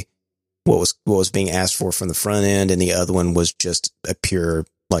see what was being asked for from the front end, and the other one was just a pure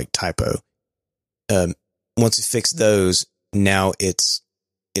like typo. Once we fix those, now it's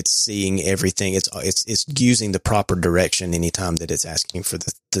seeing everything. It's using the proper direction anytime that it's asking for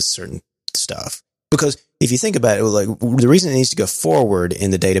the certain stuff. Because if you think about it, like the reason it needs to go forward in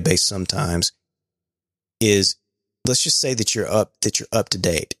the database sometimes is, let's just say that you're up to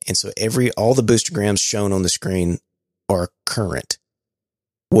date. And so all the boostograms shown on the screen are current.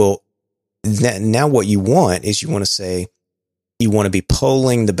 Well, now what you want is you want to be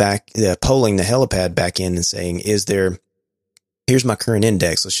polling the Helipad back in and saying, here's my current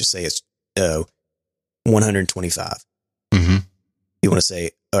index. Let's just say it's 125. Mm-hmm. You want to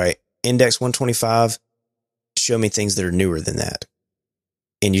say, all right, index 125, show me things that are newer than that.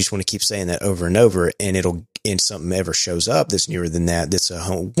 And you just want to keep saying that over and over, and something ever shows up that's newer than that, that's a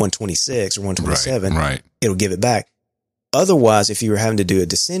 126 or 127, right. It'll give it back. otherwise, if you were having to do a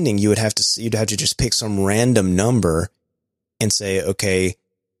descending, you'd have to just pick some random number and say, okay,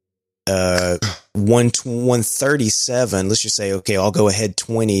 137. Let's just say, okay, I'll go ahead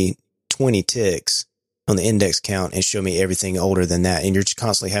 20 ticks on the index count and show me everything older than that. And you're just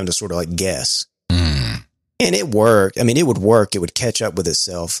constantly having to sort of like guess. Mm. And it worked. I mean, it would work. It would catch up with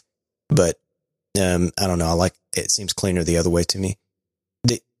itself. But I don't know. It seems cleaner the other way to me.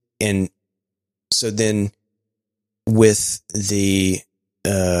 And so then with the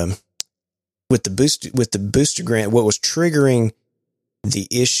boostergram, what was triggering the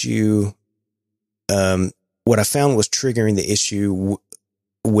issue, what I found was triggering the issue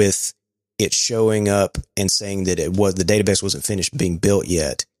with it showing up and saying that the database wasn't finished being built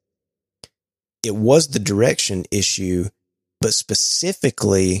yet. It was the direction issue, but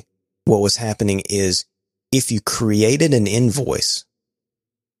specifically what was happening is if you created an invoice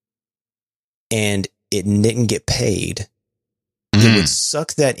and it didn't get paid, it would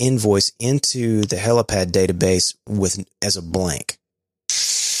suck that invoice into the Helipad database as a blank.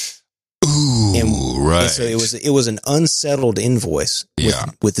 Ooh, right. And so it was an unsettled invoice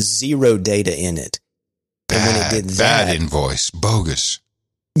with zero data in it. And when it did that, bad invoice, bogus.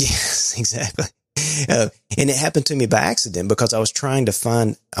 Yes, exactly. And it happened to me by accident because I was trying to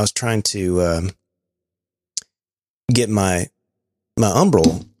get my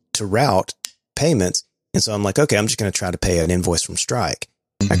Umbrel to route payments. And so I'm like, okay, I'm just going to try to pay an invoice from Strike.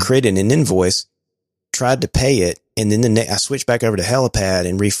 Mm-hmm. I created an invoice, tried to pay it, and then I switched back over to Helipad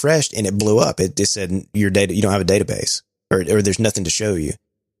and refreshed, and it blew up. It just said you don't have a database, or there's nothing to show you.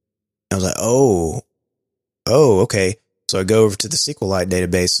 I was like, oh, okay. So I go over to the SQLite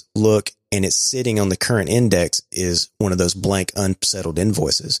database, look, and it's sitting on the current index is one of those blank unsettled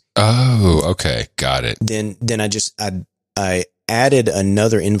invoices. Oh, okay, got it. Then I added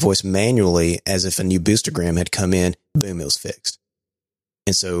another invoice manually as if a new boostergram had come in. Boom, it was fixed.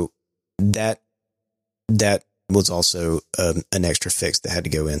 And so that was also an extra fix that had to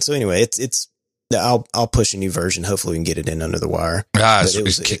go in. So anyway, I'll push a new version. Hopefully we can get it in under the wire.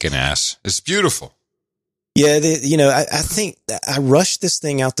 It's kicking ass. It's beautiful. Yeah. I think I rushed this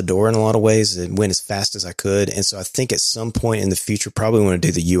thing out the door in a lot of ways and went as fast as I could. And so I think at some point in the future, probably want to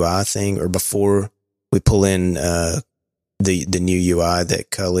do the UI thing, or before we pull in, the new UI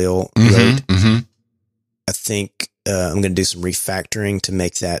that Khalil wrote. Mm-hmm. I think I'm going to do some refactoring to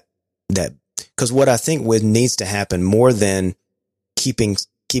make that because what I think needs to happen more than keeping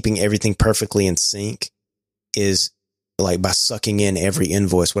everything perfectly in sync is like by sucking in every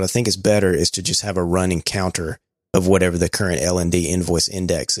invoice. What I think is better is to just have a running counter of whatever the current L&D invoice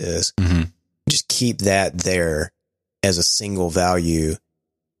index is. Mm-hmm. Just keep that there as a single value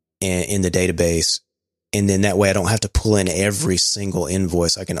in the database. And then that way I don't have to pull in every single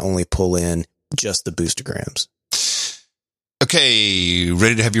invoice. I can only pull in just the boostergrams. Okay.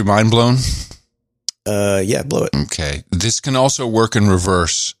 Ready to have your mind blown? Yeah, blow it. Okay. This can also work in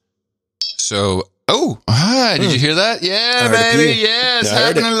reverse. So, hi. Did you hear that? Yeah, baby. Yeah, it's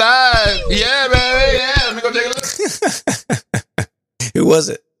happening live. Yeah, baby. Yeah. Let me go take a look. Who was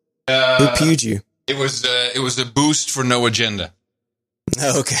it? Who pewed you? It was a boost for no agenda.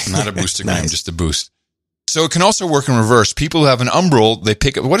 Oh, okay. Not a boostergram, nice. Just a boost. So it can also work in reverse. People who have an Umbrel, they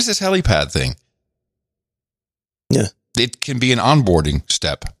pick up, what is this Helipad thing? Yeah. It can be an onboarding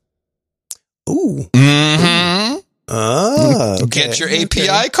step. Ooh. Mm-hmm. Oh, okay. Get your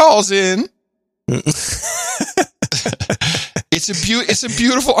API calls in. It's a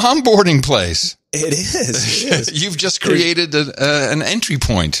beautiful onboarding place. It is. You've just created an entry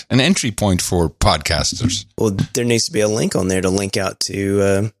point for podcasters. Well, there needs to be a link on there to link out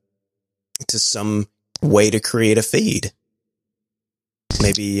to some way to create a feed.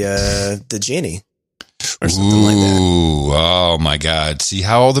 Maybe the Jenny or something like that. Ooh, oh my God! See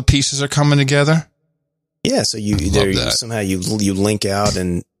how all the pieces are coming together? Yeah. So somehow you link out,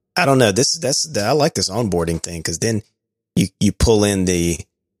 and I don't know. I like this onboarding thing because then you pull in the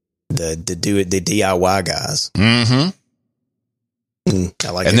DIY guys. Mm-hmm. I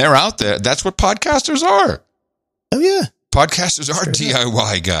like it. And they're out there. That's what podcasters are. Oh yeah. Podcasters are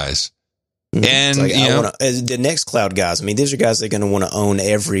DIY guys. Mm-hmm. And like, the Nextcloud guys. I mean, these are guys that are going to want to own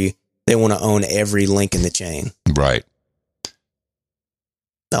every link in the chain. Right.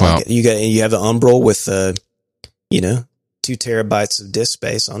 Like it. You have an Umbrel with 2 terabytes of disk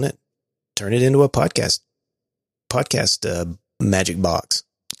space on it. Turn it into a podcast magic box.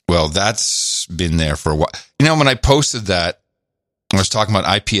 Well, that's been there for a while. When I posted that, I was talking about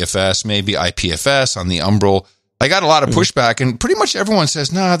IPFS on the Umbrel. I got a lot of pushback, and pretty much everyone says,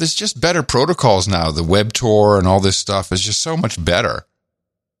 there's just better protocols now. The WebTor and all this stuff is just so much better.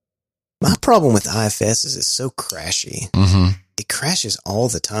 My problem with IFS is it's so crashy. Mm-hmm. It crashes all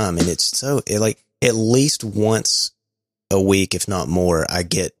the time, and at least once a week, if not more, I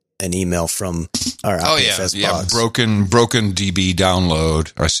get an email from our IPFS box. broken DB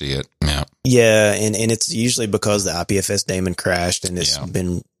download. I see it. Yeah, and it's usually because the IPFS daemon crashed and it's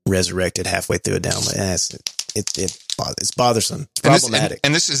been resurrected halfway through a download. It's bothersome. It's problematic.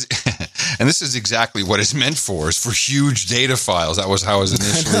 And this is exactly what it's meant for. Is for huge data files. That was how it was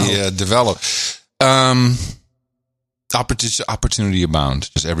initially developed. Opportunity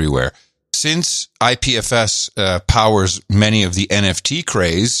abound just everywhere. Since IPFS powers many of the NFT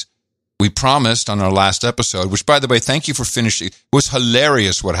craze, we promised on our last episode, which, by the way, thank you for finishing. It was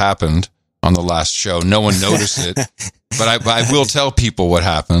hilarious what happened on the last show. No one noticed it, but I will tell people what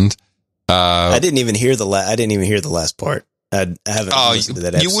happened. I didn't even hear the last part. I haven't listened to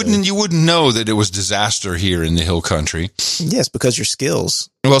that episode. You wouldn't know that it was disaster here in the Hill Country. Yes, because your skills.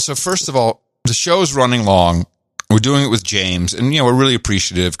 Well, so first of all, the show's running long. We're doing it with James, and we're really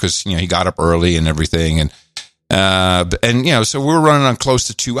appreciative because he got up early and everything, and so we're running on close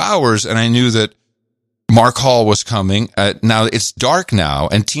to 2 hours, and I knew that Mark Hall was coming. Now it's dark now,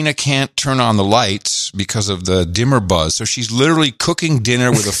 and Tina can't turn on the lights because of the dimmer buzz, so she's literally cooking dinner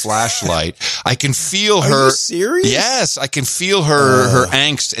with a flashlight. I can feel her. Are you serious? Yes, I can feel her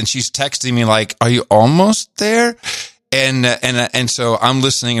angst, and she's texting me like, "Are you almost there?" And so I'm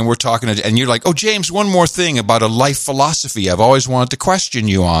listening, and we're talking, and you're like, "Oh, James, one more thing about a life philosophy I've always wanted to question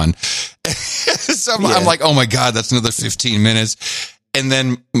you on." So I'm like, "Oh my God, that's another 15 minutes." And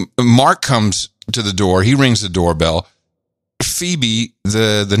then Mark comes to the door. He rings the doorbell. Phoebe,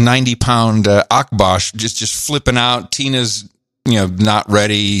 the 90-pound Akbash, just flipping out. Tina's, not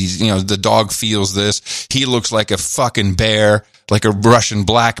ready. The dog feels this. He looks like a fucking bear, like a Russian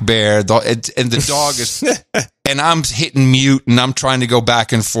black bear. And the dog is, and I'm hitting mute, and I'm trying to go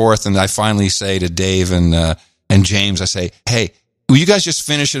back and forth. And I finally say to Dave and James, I say, "Hey, will you guys just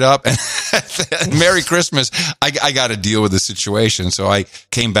finish it up? And Merry Christmas." I got to deal with the situation. So I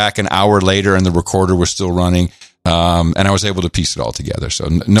came back an hour later, and the recorder was still running. And I was able to piece it all together. So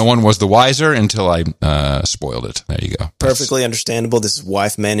no one was the wiser until I spoiled it. There you go. Perfectly understandable. This is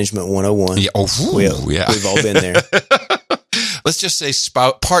wife management 101. Yeah. We've all been there. Let's just say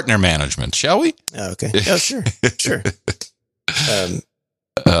partner management, shall we? Oh, okay. Oh, sure.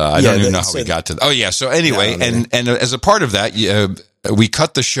 I don't even know how we got to that. Oh, yeah. So anyway, and as a part of that, we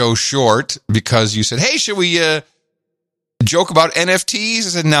cut the show short because you said, "Hey, should we joke about NFTs?" I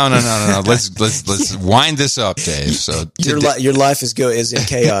said, no. Let's wind this up, Dave. So your life is in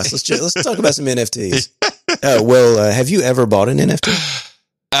chaos. Let's talk about some NFTs. Have you ever bought an NFT?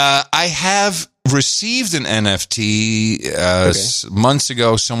 I have received an NFT months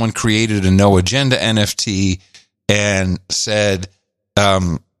ago. Someone created a No Agenda NFT and said,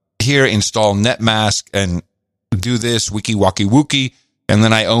 "Here, install NetMask and do this wiki waki wookie," and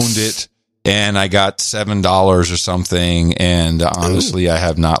then I owned it. And I got $7 or something, and honestly, I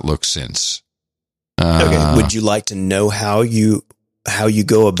have not looked since. Okay. Would you like to know how you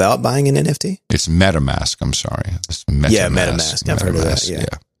go about buying an NFT? It's MetaMask. I'm sorry. It's MetaMask. I've heard of that.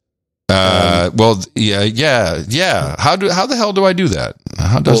 Yeah. Yeah. How the hell do I do that?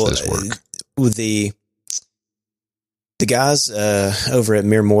 How does this work? With the guys over at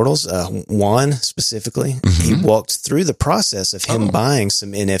Mere Mortals, Juan specifically, he walked through the process of him buying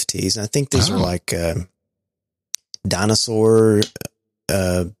some NFTs. And I think these are like dinosaur.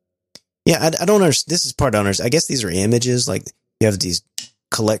 I don't understand. This is part I don't understand. I guess these are images. Like you have these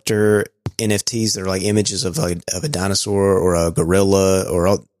collector NFTs that are like images of a dinosaur or a gorilla or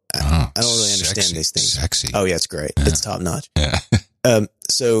I don't really understand these things. Sexy. Oh yeah, it's great. Yeah. It's top notch. Yeah.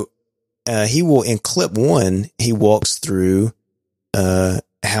 He will, in clip 1, he walks through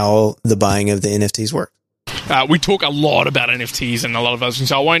how the buying of the NFTs work. We talk a lot about NFTs and a lot of other things,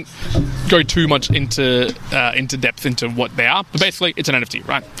 so I won't go too much into depth into what they are. But basically, it's an NFT,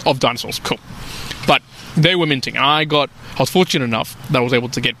 right, of dinosaurs. Cool. But they were minting, and I was fortunate enough that I was able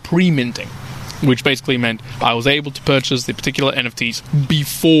to get pre-minting, which basically meant I was able to purchase the particular NFTs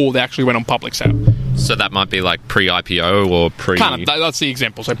before they actually went on public sale. So that might be like pre-IPO or pre... Kind of, that's the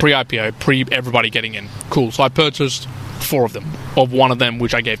example. So pre-IPO, pre-everybody getting in. Cool. So I purchased 4 of them, of one of them,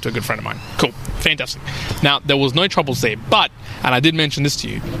 which I gave to a good friend of mine. Cool. Fantastic. Now, there was no troubles there, but, and I did mention this to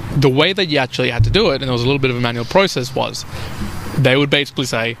you, the way that you actually had to do it, and there was a little bit of a manual process, was they would basically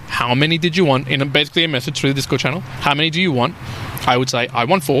say, how many did you want? In basically a message through the Discord channel. How many do you want? I would say, I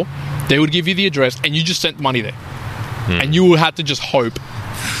want 4. They would give you the address, and you just sent money there. And you would have to just hope,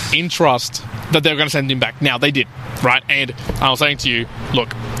 in trust, that they were going to send him back. Now, they did, right? And I was saying to you,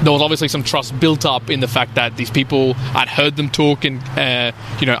 look, there was obviously some trust built up in the fact that these people, I'd heard them talk and,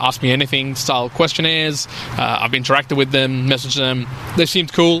 ask me anything style questionnaires. I've interacted with them, messaged them. They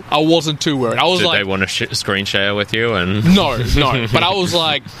seemed cool. I wasn't too worried. I was Did like, they want to screen share with you? And No. But I was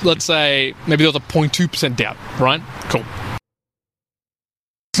like, let's say maybe there was a 0.2% doubt, right? Cool.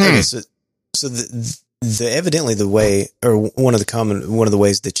 Okay, so the evidently the way, or one of the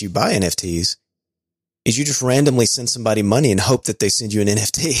ways that you buy NFTs is you just randomly send somebody money and hope that they send you an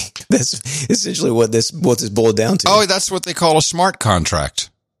NFT. That's essentially what this boiled down to. Oh, that's what they call a smart contract.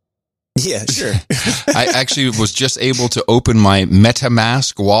 Yeah, sure. I actually was just able to open my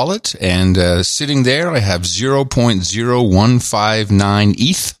MetaMask wallet, and sitting there, I have 0.0159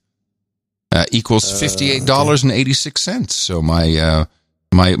 ETH equals $58.86. So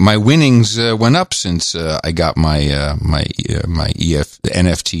my winnings went up since I got my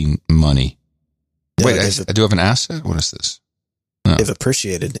NFT money. Wait, I do have an asset? What is this? No. They've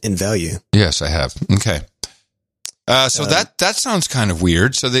appreciated in value. Yes, I have. Okay. So that sounds kind of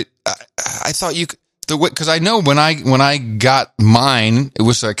weird. So that I thought because I know when I got mine, it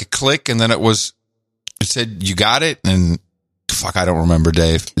was like a click, and then it said you got it, and fuck, I don't remember,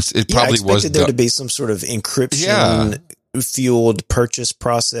 Dave. It probably I was there to be some sort of encryption fueled purchase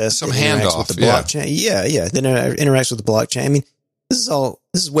process, some handoff with the blockchain. Yeah. Then it interacts with the blockchain. I mean, this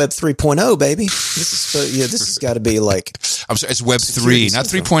is Web 3.0, baby. This has got to be like. I'm sorry, it's Web 3, not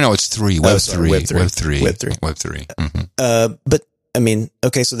 3.0. It's 3. Web 3. Web 3. Mm-hmm. But I mean,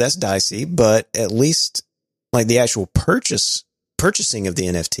 okay, so that's dicey. But at least like the actual purchasing of the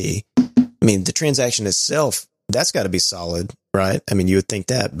NFT. I mean, the transaction itself, that's got to be solid, right? I mean, you would think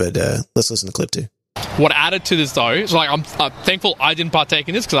that. But let's listen to clip 2. What added to this, though, is like I'm thankful I didn't partake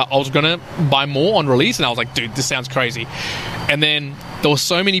in this because I was going to buy more on release, and I was like, dude, this sounds crazy. And then there were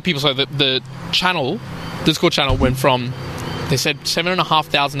so many people. So the Discord channel went from, they said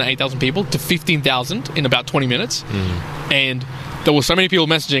 7,500 to 8,000 people to 15,000 in about 20 minutes. And there were so many people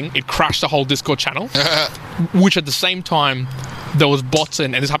messaging, it crashed the whole Discord channel, which at the same time, there was bots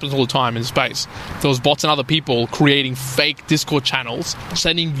and this happens all the time in space. There was bots and other people creating fake Discord channels,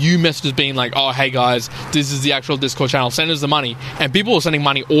 sending you messages being like, oh, hey guys, this is the actual Discord channel, send us the money. And people were sending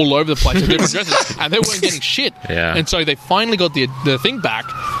money all over the place to different addresses, and they weren't getting shit. Yeah. And so they finally got the thing back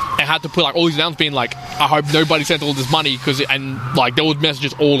and had to put like all these announcements being like, I hope nobody sent all this money, and like there was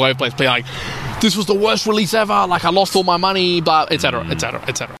messages all over the place being like, this was the worst release ever, like I lost all my money, blah, etc.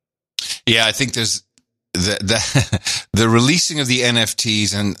 Yeah, I think there's the releasing of the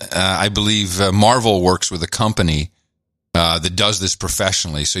NFTs, and I believe Marvel works with a company that does this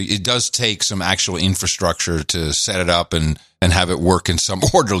professionally. So it does take some actual infrastructure to set it up and have it work in some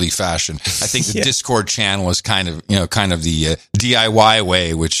orderly fashion. I think the Discord channel is kind of the DIY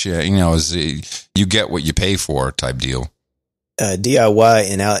way, which is you get what you pay for type deal. DIY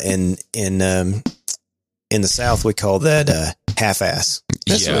in the South we call that half-ass.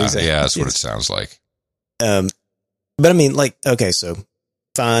 That's what it sounds like. But I mean, like, okay, so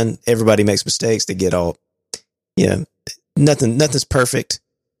fine, everybody makes mistakes. They get all, nothing's perfect.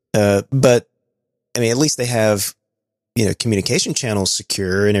 But I mean, at least they have, communication channels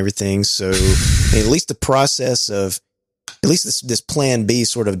secure and everything. So I mean, at least the process of, at least this plan B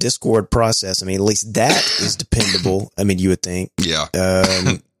sort of Discord process. I mean, at least that is dependable. I mean, you would think. Yeah.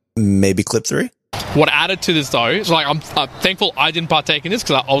 Maybe clip 3. What added to this, though, is like I'm thankful I didn't partake in this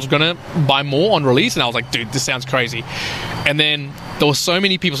because I was going to buy more on release, and I was like, dude, this sounds crazy. And then there were so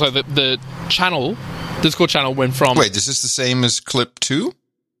many people. So the Discord channel went from. Wait, is this the same as clip 2?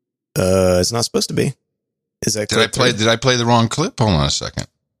 It's not supposed to be. Is that? Did I play the wrong clip? Hold on a second.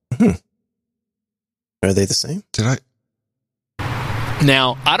 Are they the same? Did I?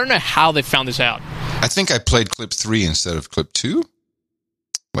 Now I don't know how they found this out. I think I played clip 3 instead of clip 2.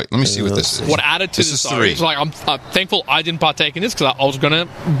 Wait, let me see what this is. What added to this, though, is like I'm thankful I didn't partake in this because I was going to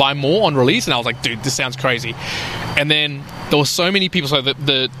buy more on release, and I was like, dude, this sounds crazy. And then there were so many people. So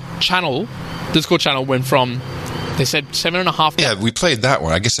the Discord channel went from, they said 7,500. Yeah, we played that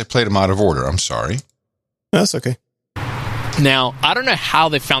one. I guess I played them out of order. I'm sorry. That's okay. Now, I don't know how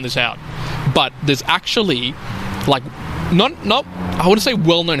they found this out, but there's actually like not I wouldn't say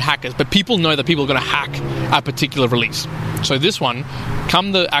well-known hackers, but people know that people are going to hack a particular release. So this one,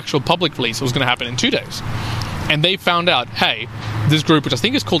 come the actual public release, it was going to happen in 2 days. And they found out, hey, this group, which I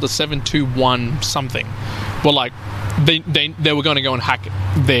think is called the 721 something, well, like, they were going to go and hack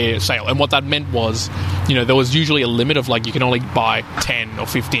their sale. And what that meant was, there was usually a limit of, like, you can only buy 10 or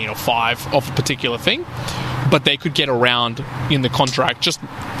 15 or 5 of a particular thing. But they could get around in the contract, just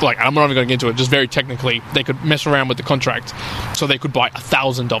like, I'm not even going to get into it, just very technically, they could mess around with the contract so they could buy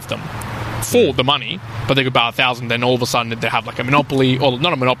 1,000 of them. for the money, but they could buy 1,000, then all of a sudden they have like a monopoly, or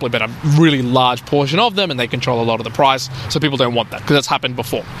not a monopoly, but a really large portion of them, and they control a lot of the price, so people don't want that, because that's happened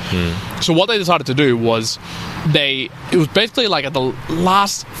before. So what they decided to do was, it was basically like at the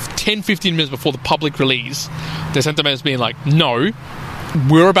last 10-15 minutes before the public release, they sent them as being like, no,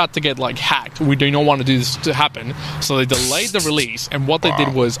 we're about to get like hacked. We do not want to do this to happen. So they delayed the release, and what they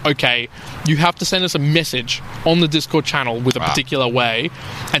did was, okay, you have to send us a message on the Discord channel with a particular way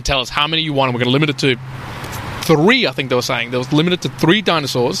and tell us how many you want, and we're going to limit it to 3, I think they were saying. They was limited to 3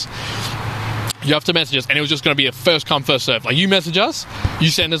 dinosaurs. You have to message us, and it was just going to be a first come, first serve. Like, you message us, you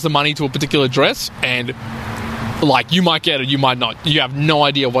send us the money to a particular address, and like, you might get it, you might not. You have no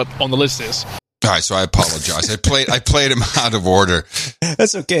idea what on the list is. All right, so I apologize. I played him out of order.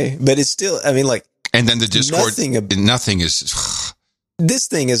 That's okay, but it's still, I mean, like, and then the Discord, nothing is. This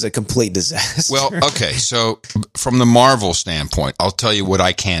thing is a complete disaster. Well, okay, so from the Marvel standpoint, I'll tell you what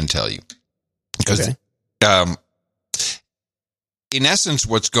I can tell you. Because, in essence,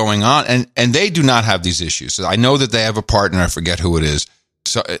 what's going on, and they do not have these issues. So I know that they have a partner. I forget who it is.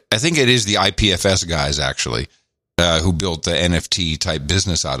 So I think it is the IPFS guys, actually, who built the NFT type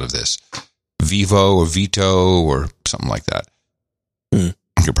business out of this. Vivo or Vito or something like that. You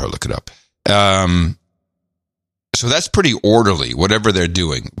could probably look it up. So that's pretty orderly, whatever they're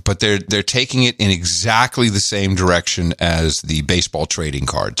doing, but they're taking it in exactly the same direction as the baseball trading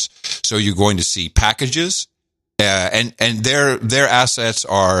cards. So you're going to see packages, and their assets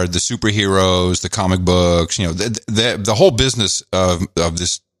are the superheroes, the comic books. You know, the whole business of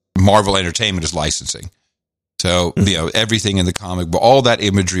this Marvel Entertainment is licensing. So, you know, everything in the comic, but all that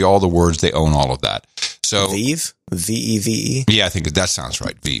imagery, all the words, they own all of that. So Vive? V-E-V-E? Yeah, I think that sounds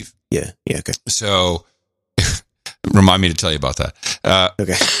right. Vive. Yeah, okay. So, remind me to tell you about that.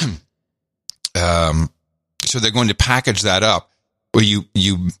 Okay. So they're going to package that up where you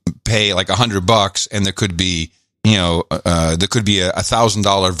pay like $100 and there could be, you know, there could be a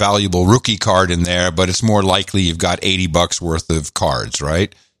 $1,000 valuable rookie card in there, but it's more likely you've got $80 worth of cards,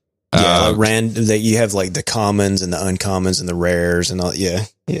 right? Yeah, like that you have like the commons and the uncommons and the rares and all. Yeah.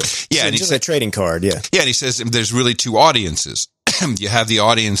 So and just a trading card. Yeah. Yeah, and he says there's really 2 audiences. You have the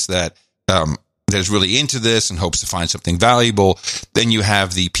audience that that's really into this and hopes to find something valuable. Then you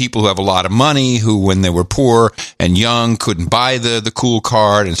have the people who have a lot of money who, when they were poor and young, couldn't buy the cool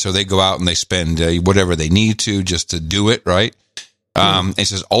card, and so they go out and they spend whatever they need to just to do it, right? And he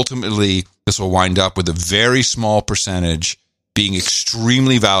says ultimately this will wind up with a very small percentage being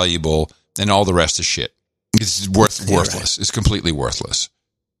extremely valuable, and all the rest is shit. It's worthless. Right. It's completely worthless.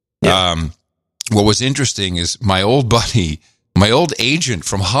 Yeah. What was interesting is my old agent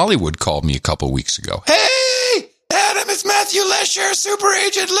from Hollywood called me a couple weeks ago. Hey, Adam, it's Matthew Lesher, Super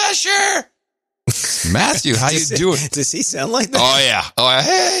Agent Lesher. Matthew, how you doing? Does he sound like that? Oh yeah.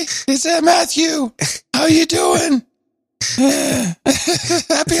 Hey, it's Matthew. How you doing?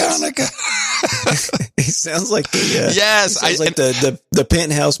 Happy Hanukkah. He sounds like the the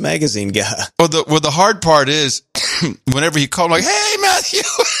Penthouse magazine guy. Well, the hard part is whenever he called, I'm like, hey Matthew,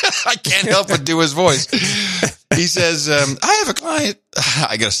 I can't help but do his voice. He says, I have a client.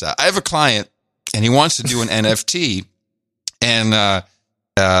 I gotta stop. I have a client, and he wants to do an NFT, and I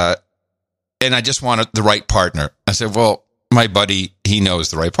just want the right partner. I said, well, my buddy, he knows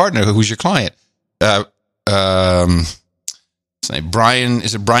the right partner. Who's your client? His name, Brian,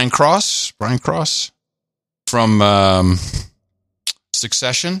 is it Brian Cross? Brian Cross from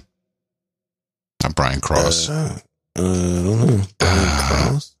Succession? Not Brian Cross. I don't know. Brian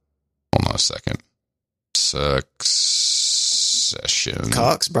Cross? Hold on a second. Succession.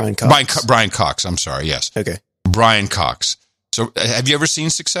 Cox? Brian Cox? Brian Cox, I'm sorry, yes. Okay. Brian Cox. So, have you ever seen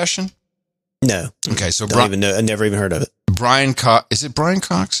Succession? No. Okay, so don't even know. I never even heard of it. Brian Cox. Is it Brian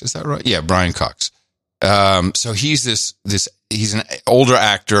Cox? Is that right? Yeah, Brian Cox. So he's he's an older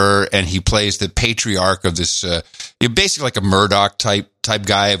actor, and he plays the patriarch of this, basically like a Murdoch type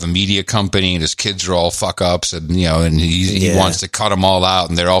guy of a media company, and his kids are all fuck ups, and, you know, and he wants to cut them all out,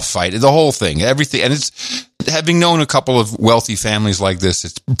 and they're all fighting, the whole thing, everything. And it's, having known a couple of wealthy families like this,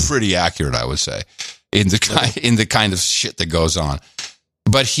 it's pretty accurate, I would say, in the kind of shit that goes on.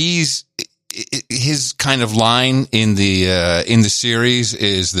 But his kind of line in the series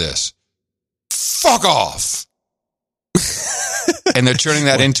is this: fuck off. And they're turning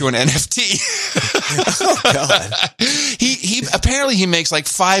that into an NFT. Oh God. He apparently he makes like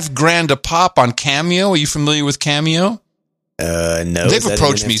 $5,000 a pop on Cameo. Are you familiar with Cameo? No. They've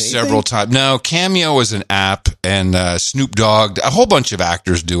approached me several times. No, Cameo is an app, and Snoop Dogg, a whole bunch of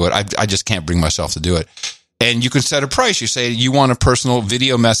actors do it. I just can't bring myself to do it. And you can set a price. You say you want a personal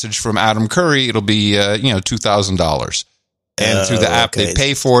video message from Adam Curry. It'll be $2,000. And through the app, they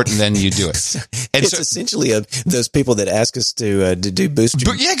pay for it, and then you do it. And it's essentially those people that ask us to do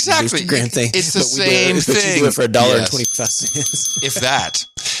Boostergram. Yeah, exactly. Boostergram thing. It's the same thing. But you do it for $1.25. If that.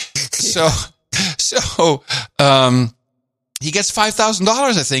 So he gets $5,000,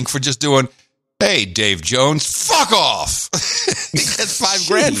 I think, for just doing, hey, Dave Jones, fuck off. He gets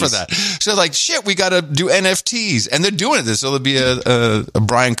 $5,000 for that. So like, shit, we got to do NFTs. And they're doing it. So there'll be a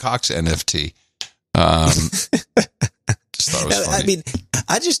Brian Cox NFT. Just thought it was funny. I mean,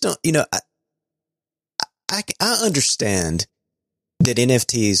 I just don't, I understand that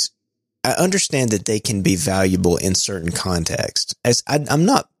NFTs, I understand that they can be valuable in certain contexts. I'm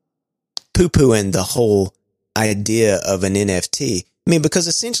not poo-pooing the whole idea of an NFT. I mean, because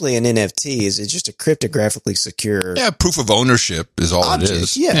essentially an NFT is just a cryptographically secure. Yeah, proof of ownership is all object. It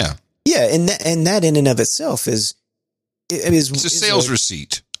is. Yeah. And that in and of itself is it's a sales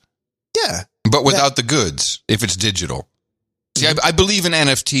receipt. Yeah. But without the goods, if it's digital. See, I believe in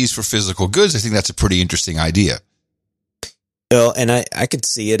NFTs for physical goods. I think that's a pretty interesting idea. Well, and I could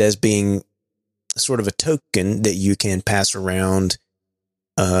see it as being sort of a token that you can pass around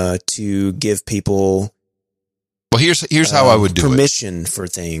to give people. Well, here's how I would do permission for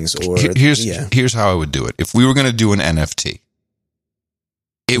things, or here's how I would do it. If we were going to do an NFT,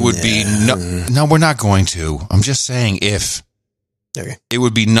 it would be no, we're not going to. I'm just saying if it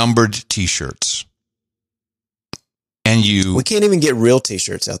would be numbered T-shirts, and we can't even get real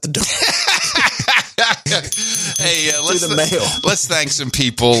T-shirts out the door. Hey, let's thank some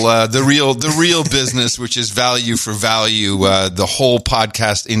people. The real business, which is value for value. The whole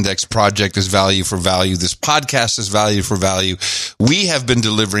Podcast Index project is value for value. This podcast is value for value. We have been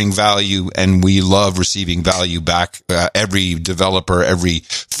delivering value, and we love receiving value back. Every developer, every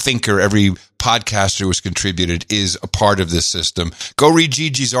thinker, every podcaster who has contributed is a part of this system. Go read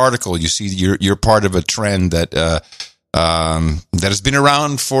Gigi's article. You see, you're part of a trend that has been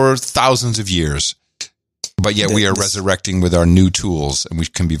around for thousands of years. But yet we are resurrecting with our new tools, and we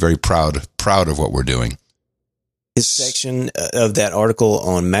can be very proud of what we're doing. His section of that article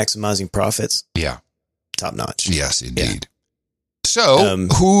on maximizing profits, top notch. Yes, indeed. Yeah. So,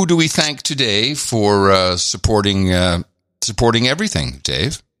 who do we thank today for supporting everything,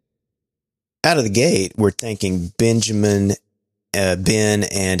 Dave? Out of the gate, we're thanking Benjamin, Ben,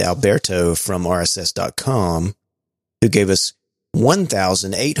 and Alberto from RSS.com, who gave us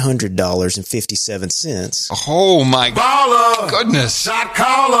 $1,800.57. Oh my Baller, goodness. Shot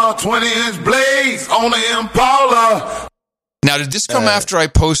caller, 20-inch blades on the Impala. Now, did this come after I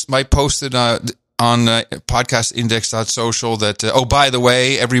posted on podcastindex.social that, oh, by the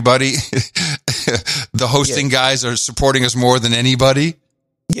way, everybody, the hosting guys are supporting us more than anybody?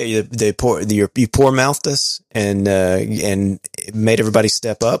 Yeah, you poor mouthed us and made everybody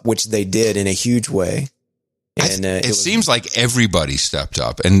step up, which they did in a huge way. And it seems like everybody stepped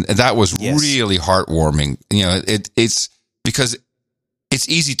up, and that was really heartwarming. It's because it's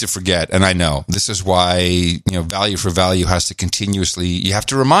easy to forget, and I know this is why value for value has to continuously. You have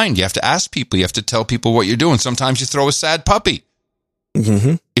to remind, you have to ask people, you have to tell people what you're doing. Sometimes you throw a sad puppy.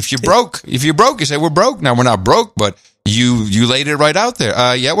 Mm-hmm. If you're broke, you say we're broke. Now we're not broke, but you laid it right out there.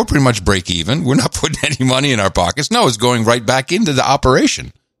 We're pretty much break even. We're not putting any money in our pockets. No, it's going right back into the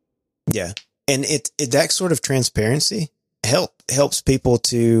operation. Yeah. And that sort of transparency helps people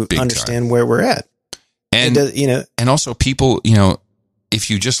to understand where we're at. And, and also people, if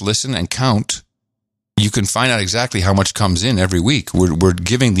you just listen and count, you can find out exactly how much comes in every week. We're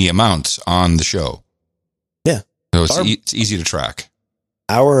giving the amounts on the show. Yeah. So it's easy to track.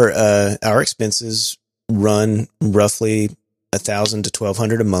 Our expenses run roughly $1,000 to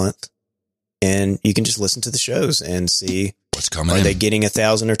 $1,200 a month. And you can just listen to the shows and see what's coming. Are they getting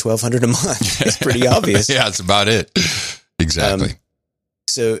 $1,000 or $1,200 a month? It's pretty obvious. Yeah, that's about it. Exactly.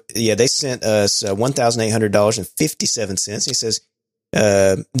 They sent us $1,800.57. He says,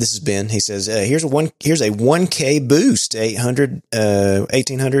 "This is Ben." He says, "Here's a 1K boost,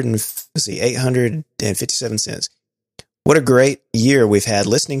 $857. What a great year we've had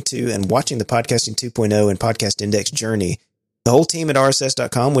listening to and watching the Podcasting 2.0 and Podcast Index journey. The whole team at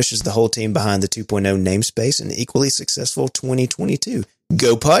RSS.com wishes the whole team behind the 2.0 namespace an equally successful 2022.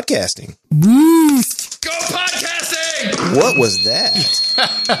 Go podcasting." Boost! Go podcasting! What was that?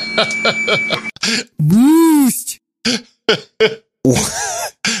 Boost!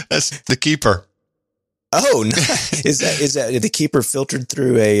 That's the keeper. Oh, no. Is that the keeper filtered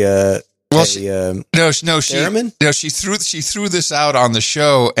through a she threw this out on the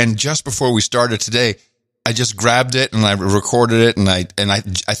show, and just before we started today, I just grabbed it and I recorded it and I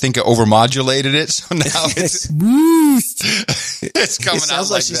think I overmodulated it. So now it's coming It sounds out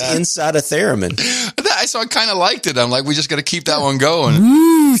like like she's that. inside a theremin. So I kind of liked it. I'm like, we just got to keep that one going.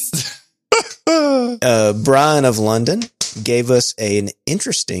 Brian of London gave us an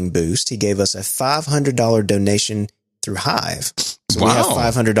interesting boost. He gave us a $500 donation through Hive. So we have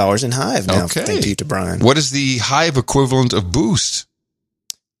 $500 in Hive now. Okay. Thank you to Brian. What is the Hive equivalent of Boost?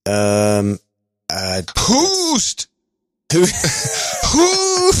 Boost.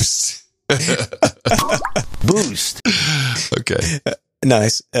 Boost. Boost. Okay.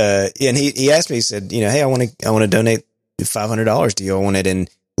 Nice. And he asked me, he said, hey, I want to donate $500 to you. I want it in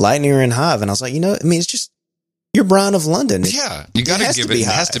Lightning or in Hive. And I was like, it's just, you're Brian of London. Yeah. You got to give it. be It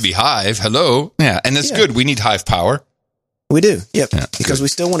has Hive. to be Hive. Hello. Yeah. And that's good. We need Hive power. We do. Yep. Yeah, because good. we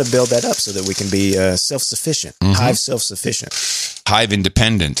still want to build that up so that we can be self-sufficient. Hive self-sufficient. Hive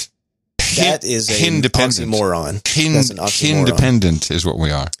independent. That is a oxymoron. That's an oxymoron. Independent is what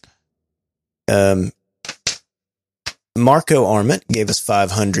we are. Marco Arment gave us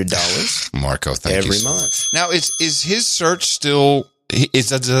 $500 Marco, thank you. every so month. much. Now, is his search still, does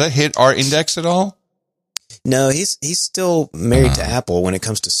that hit our index at all? No, he's still married to Apple when it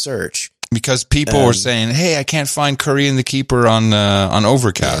comes to search. Because people were saying, hey, I can't find Curry and the Keeper on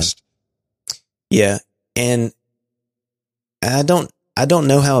Overcast. Yeah. And I don't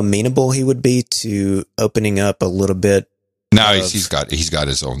know how amenable he would be to opening up a little bit. No, he's got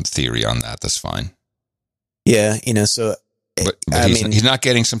his own theory on that. That's fine. Yeah, so But he's not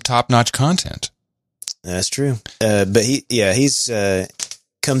getting some top-notch content. that's true. But he's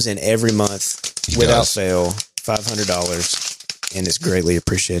comes in every month He without does. fail, $500, and it's greatly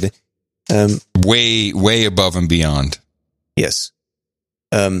appreciated. Way above and beyond. Yes.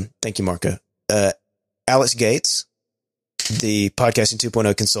 Thank you, Marco. Alex Gates, the Podcasting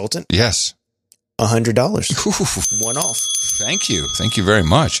 2.0 consultant, Yes. $100, Ooh, one off. thank you. Thank you very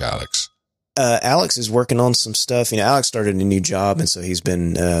much, Alex. Alex is working on some stuff. Alex started a new job, and so he's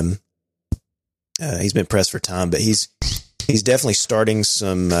been pressed for time. But he's definitely starting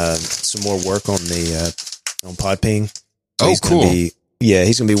some more work on the on Podping. So he's cool. He's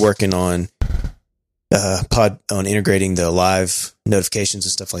going to be working on on integrating the live notifications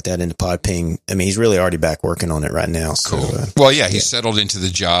and stuff like that into Podping. He's really already back working on it right now. So, Cool. He's settled into the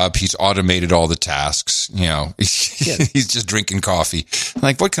job. He's automated all the tasks. He's just drinking coffee.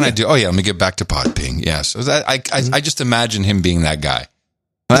 Like, what can I do? Oh yeah, let me get back to Podping. Yeah. So that I just imagine him being that guy.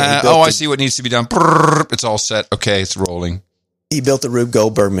 I see what needs to be done. It's all set. Okay, it's rolling. He built the Rube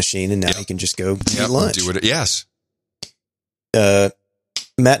Goldberg machine, and now he can just go eat lunch. Do it. Yes.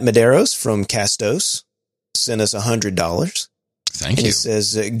 Matt Medeiros from Castos sent us $100. Thank And you. he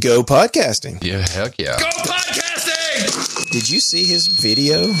says, go podcasting. Yeah. Heck yeah. Go podcasting! Did you see his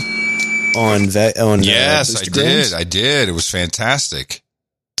video on Yes, Boostergrams? I did. It was fantastic.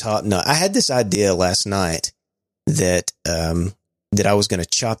 Top notch. I had this idea last night that that I was going to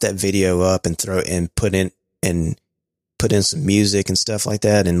chop that video up and put in some music and stuff like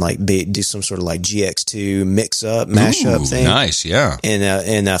that, and do some sort of like GX2 mix up, mash up thing. Nice, yeah.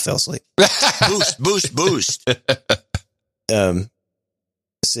 And I fell asleep. Boost.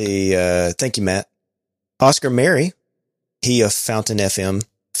 Thank you, Matt. Oscar Mary, he of Fountain FM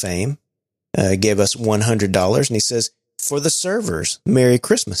fame, gave us $100, and he says, for the servers, Merry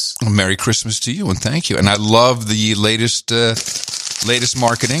Christmas. Well, Merry Christmas to you, and thank you. And I love the latest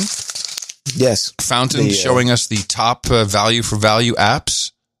marketing. Yes. Fountain showing us the top value for value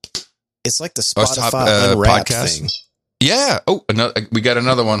apps. It's like the top, Spotify Unwrapped podcasts. thing. Yeah. Oh, we got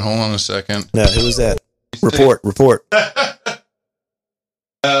another one. Hold on a second. No, who was that? Report.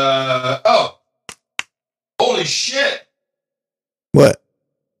 Holy shit. What?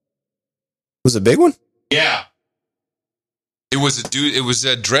 Was it a big one? Yeah. It was a dude. It was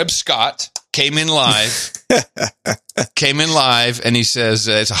Dreb Scott came in live, and he says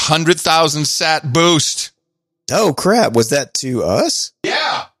it's 100,000 sat boost. Oh crap! Was that to us?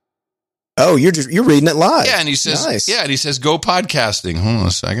 Yeah. Oh, you're reading it live. Yeah, and he says, nice. go podcasting. Hold on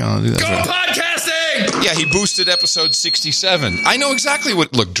a second. I'll do that. Go podcasting! Yeah, he boosted episode 67. I know exactly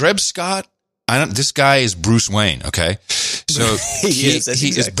what. Look, Dreb Scott. This guy is Bruce Wayne. Okay, so he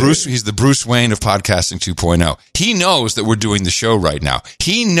is Bruce. He's the Bruce Wayne of podcasting 2.0. He knows that we're doing the show right now.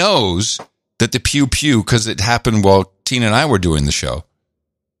 He knows that the pew pew, because it happened while Tina and I were doing the show.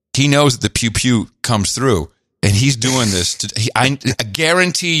 He knows that the pew pew comes through, and he's doing this. I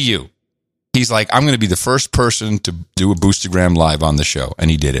guarantee you, he's like, I'm going to be the first person to do a Boostergram live on the show,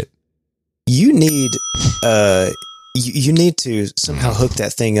 and he did it. You need you need to somehow hook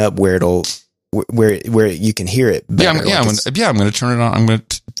that thing up where it'll where you can hear it better. I'm going to turn it on.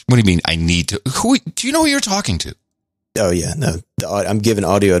 What do you mean? I need to? Do you know who you're talking to? Oh yeah, no. I'm giving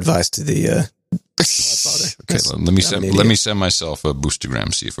audio advice to the Podfather. Okay, let me send myself a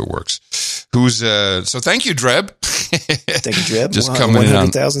Boostergram, see if it works. So thank you, Dreb. Thank you, Dreb. Just coming in on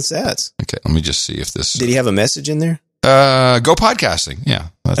 100,000 sats. Okay, let me just see if this. Did he have a message in there? Go podcasting. Yeah.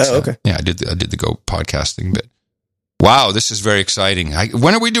 Okay. Yeah, I did the go podcasting bit. Wow, this is very exciting.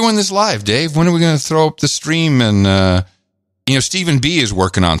 When are we doing this live, Dave? When are we going to throw up the stream? And Stephen B is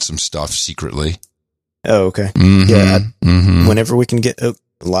working on some stuff secretly. Oh, okay. Mm-hmm, yeah. Whenever we can get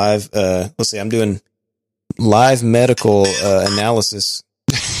live, let's see, I'm doing live medical analysis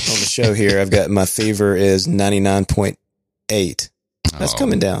on the show here. I've got my fever is 99.8. That's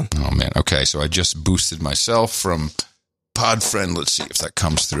coming down. Oh, man. Okay, so I just boosted myself from Podfriend. Let's see if that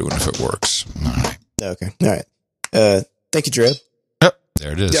comes through and if it works. All right. Okay. All right. Thank you, Dreb. Yep,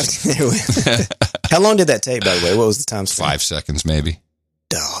 there it is. How long did that take, by the way? What was the time span? 5 seconds, maybe.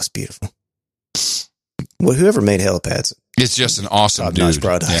 Oh, it's beautiful. Well, whoever made helipads. It's just an awesome top-notch dude.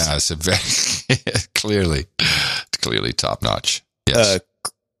 product. Yeah, it's a very clearly top notch. Yes.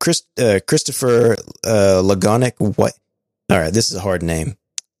 Christopher Lagonic White. All right, this is a hard name.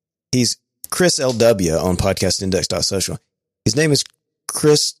 He's Chris LW on podcastindex.social. His name is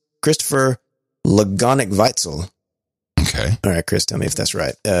Christopher Lagonic Weitzel. Okay. All right, Chris, tell me if that's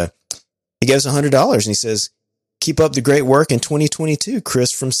right. He gives $100 and he says, "Keep up the great work in 2022,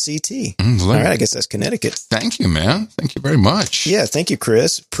 Chris from CT." All right, I guess that's Connecticut. Thank you, man. Thank you very much. Yeah, thank you,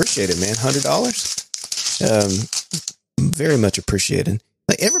 Chris. Appreciate it, man. $100. Very much appreciated.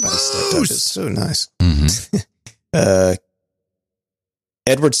 Like everybody stepped up. It's so nice. Mm-hmm.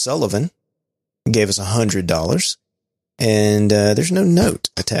 Edward Sullivan gave us $100. And there's no note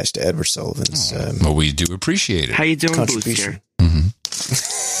attached to Edward Sullivan's. Well, we do appreciate it. How you doing, contribution. Booster?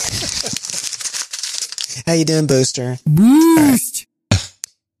 How you doing, Booster? Boost.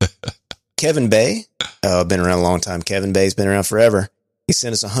 Right. Kevin Bay. Oh, been around a long time. Kevin Bay's been around forever. He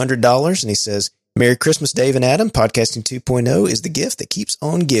sent us $100 and he says, "Merry Christmas, Dave and Adam. Podcasting 2.0 is the gift that keeps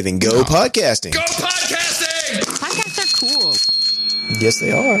on giving. Go podcasting." Go podcasting! Podcasts are cool. Yes,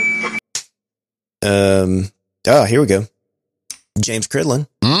 they are. Here we go. James Cridlin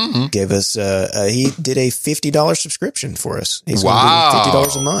gave us, he did a $50 subscription for us. He's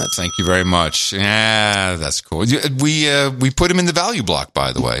 $50 a month. Thank you very much. Yeah, that's cool. We put him in the value block,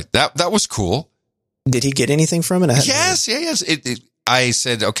 by the way. That was cool. Did he get anything from it? Yes. I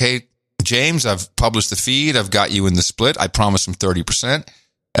said, okay, James, I've published the feed. I've got you in the split. I promised him 30%.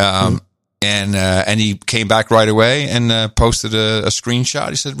 And he came back right away and posted a screenshot.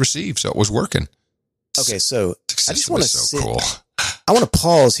 He said receive. So it was working. Okay, so I just want to cool. I want to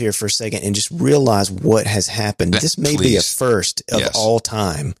pause here for a second and just realize what has happened. This may be a first of all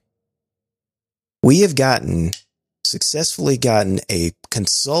time. We have successfully gotten a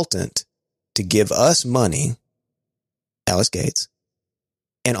consultant to give us money, Alex Gates,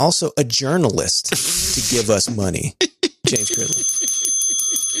 and also a journalist to give us money, James Cridlin.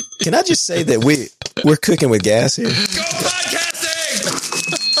 Can I just say that we're cooking with gas here? Go podcasting!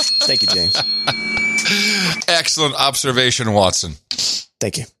 Thank you, James. Excellent observation, Watson.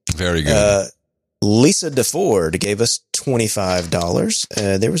 Thank you. Very good. Lisa DeFord gave us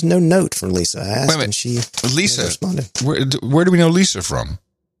 $25. There was no note from Lisa. I asked and she responded. Where do we know Lisa from?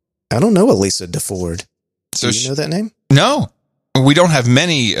 I don't know a Lisa DeFord. So do you know that name? No. We don't have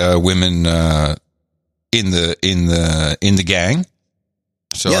many women in the gang.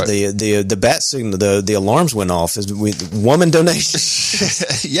 So yeah, the bat signal, the alarms went off as woman donation.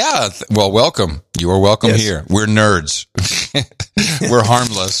 Yeah, well, welcome. You are welcome here. We're nerds. We're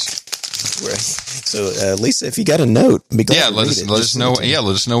harmless. So, Lisa, if you got a note, be glad to read it. Let us know. Yeah,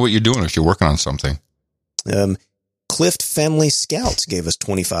 let us know what you're doing if you're working on something. Clift Family Scouts gave us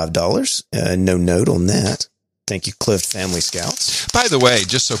 $25. No note on that. Thank you, Clift Family Scouts. By the way,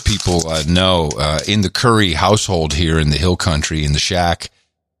 just so people know, in the Curry household here in the Hill Country, in the shack,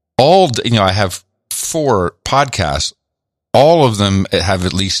 I have 4 podcasts. All of them have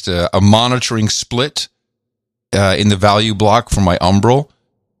at least a monitoring split in the value block for my Umbrel.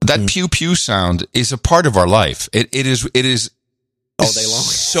 That pew pew sound is a part of our life. It is all day long.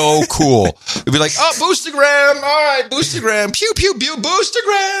 So cool. It'd be like, oh, Boostergram. All right, Boostergram. Pew pew pew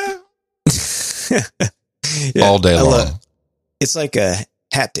Boostergram. Yeah, all day long. It's like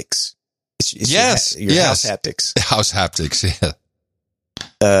haptics. It's your house haptics. House haptics, yeah.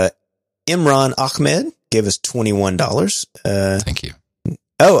 Imran Ahmed gave us $21. Thank you.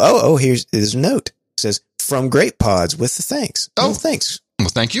 There's a note. It says, "From Great Pods with the thanks." Oh, thanks. Well,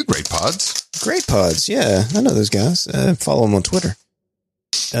 thank you, Great Pods. Great Pods, yeah. I know those guys. Follow them on Twitter.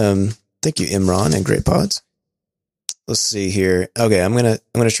 Thank you, Imran and Great Pods. Let's see here. Okay, I'm gonna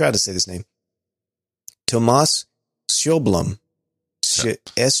try to say this name. Tomas Sjoblom.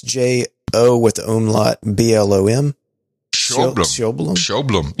 SJO with the umlaut BLOM. Sjoblom.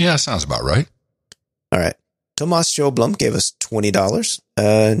 Sjoblom. Yeah, sounds about right. All right. Tomas Sjoblom gave us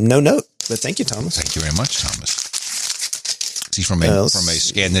 $20. No note, but thank you, Thomas. Thank you very much, Thomas. Is he from a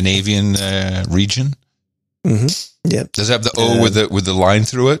Scandinavian region? Mm-hmm. Yep. Does it have the O with the line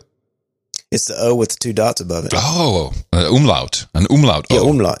through it? It's the O with the two dots above it. Oh, umlaut. An umlaut. Yeah,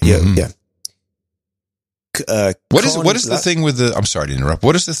 umlaut. Yeah, yeah. What is the thing with the? I'm sorry to interrupt.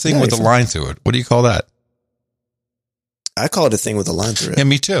 What is the thing with the line through it? What do you call that? I call it a thing with a line through it. Yeah,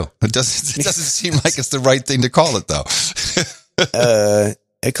 me too. It doesn't seem like it's the right thing to call it though.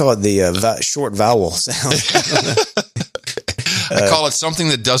 I call it the short vowel sound. I call it something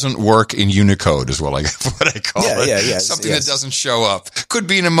that doesn't work in Unicode is what I call it. Yeah. Something that doesn't show up. Could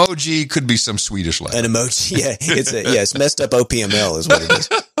be an emoji, could be some Swedish letter. An emoji, yeah. It's messed up OPML is what it is.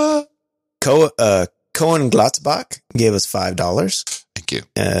 Cohen Glatzbach gave us $5. Thank you.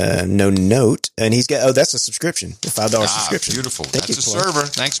 No note. And he's got, that's a subscription. A $5 subscription. Beautiful. Thank That's you, a server.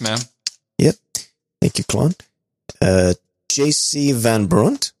 Thanks, man. Yep. Thank you, Clon. JC Van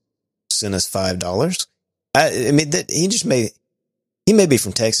Brunt sent us $5. I mean, he may be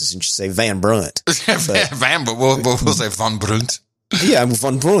from Texas and just say Van Brunt. But we'll say Van Brunt. Yeah,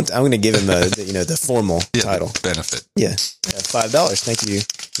 Van Brunt. I'm going to give him the formal title. Benefit. Yeah. $5. Thank you,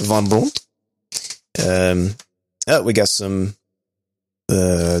 Van Brunt. We got some.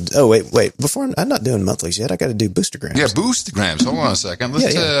 Wait. Before I'm not doing monthlies yet. I got to do boostergrams. Yeah, boostergrams. Hold on a second.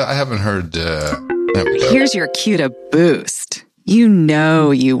 I haven't heard. There we go. Here's your cue to boost. You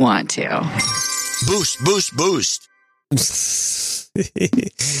know you want to. Boost.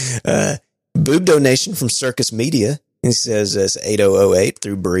 Boob donation from Circus Media. He says it's 8008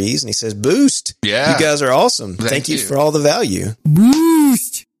 through Breeze, and he says boost. Yeah, you guys are awesome. Thank you for all the value.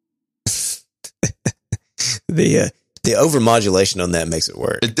 Boost. The overmodulation on that makes it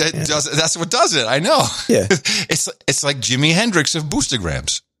work. That's what does it. I know. Yeah, it's like Jimi Hendrix of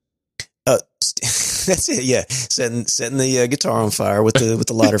boostergrams. That's it. Yeah, setting the guitar on fire with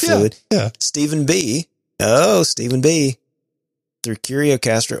the lighter fluid. Yeah. Stephen B. Oh, Stephen B. Through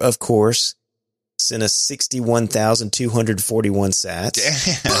Curiocaster, of course, sent us 61,241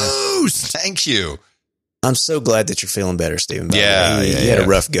 sats. Damn. Boost! Thank you. I'm so glad that you're feeling better, Stephen. He had a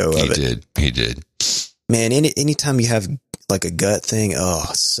rough go of it. He did. Man, anytime you have like a gut thing,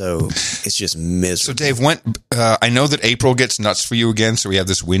 it's just miserable. So Dave, I know that April gets nuts for you again, so we have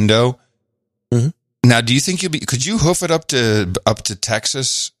this window. Mm-hmm. Now, do you think could you hoof it up to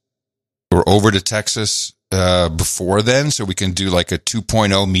Texas or over to Texas before then, so we can do like a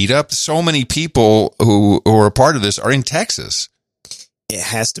 2.0 meetup? So many people who are a part of this are in Texas. It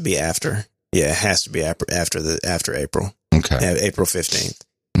has to be after. Yeah, it has to be after April. Okay, April 15th.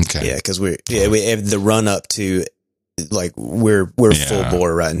 Okay, yeah, because we have the run up to, like, we're full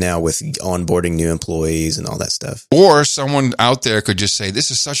bore right now with onboarding new employees and all that stuff. Or someone out there could just say, "This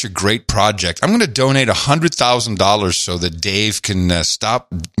is such a great project. I'm going to donate $100,000 so that Dave can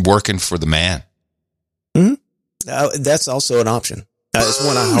stop working for the man." Hmm. That's also an option. It's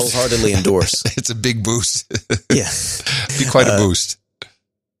one I wholeheartedly endorse. It's a big boost. Yeah, be quite a boost.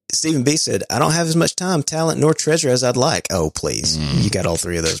 Stephen B said, "I don't have as much time, talent, nor treasure as I'd like." Oh, please. You got all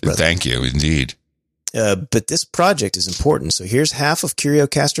three of those, brother. Thank you, indeed. But this project is important. So here's half of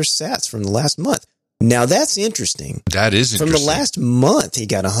Curiocaster's sats from the last month. Now that's interesting. That is interesting. From the last month, he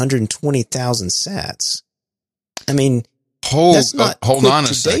got 120,000 sats. I mean, that's not hold on a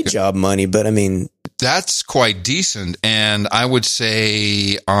second. Day job money, but I mean, that's quite decent. And I would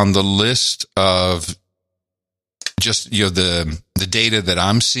say on the list of just, the data that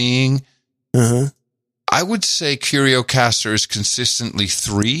I'm seeing, I would say Curiocaster is consistently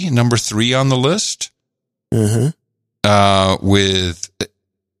number 3 on the list. It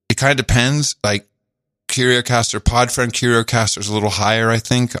kind of depends. Like Curiocaster, Podfriend Curiocaster is a little higher, I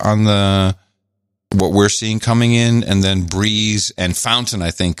think, on what we're seeing coming in, and then Breeze and Fountain,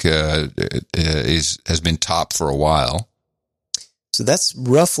 I think, has been top for a while. So that's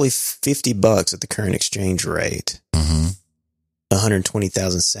roughly $50 at the current exchange rate.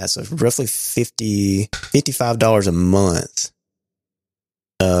 120,000 sats, so roughly $55 a month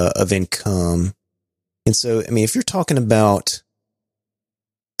of income. And so, I mean, if you're talking about,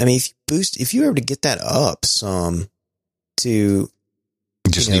 if you were to get that up some to,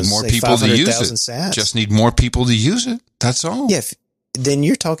 just need more people to use it. Sats, just need more people to use it. That's all. Yeah. Then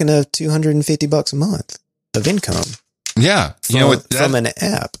you're talking of $250 a month of income. Yeah. From an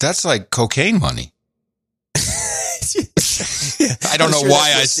app. That's like cocaine money. I don't know sure why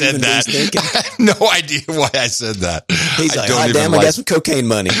that's I what said Stephen B's that. I have no idea why I said that. He's I like, don't "Oh, even damn, I like got some cocaine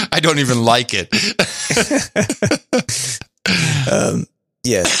money." I don't even like it.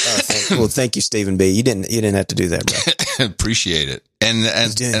 Yes. Well, thank you, Stephen B. You didn't have to do that, bro. Appreciate it. And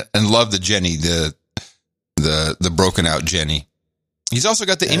love the Jenny, the broken out Jenny. He's also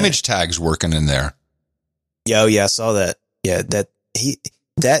got the image tags working in there. Yeah, I saw that. Yeah,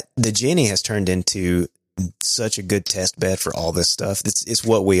 the Jenny has turned into such a good test bed for all this stuff. It's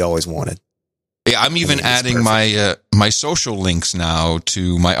what we always wanted. Yeah, I'm even adding my social links now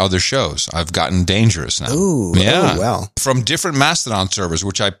to my other shows. I've gotten dangerous now. Ooh, yeah, oh, wow. From different Mastodon servers,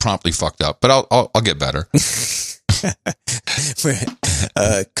 which I promptly fucked up, but I'll get better.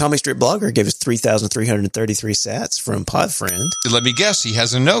 Comic Strip Blogger gave us 3,333 sats from Podfriend. Let me guess, he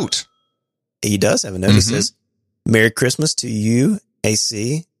has a note. He does have a note. It says, "Merry Christmas to you,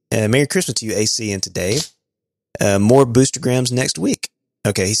 AC. Merry Christmas to you, AC, and to Dave. More Boostergrams next week."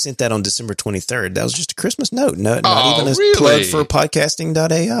 Okay, he sent that on December 23rd. That was just a Christmas note. Not even a plug for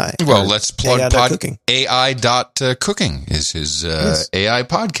podcasting.ai. Well, let's plug Cooking. AI.cooking is his AI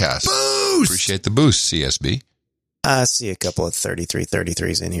podcast. Boost! Appreciate the boost, CSB. I see a couple of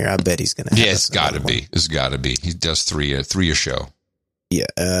 33s in here. I bet he's going to have it's got to be. It's got to be. He does three a show. Yeah,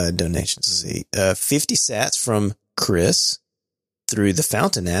 donations. Let's see. 50 sats from Chris through the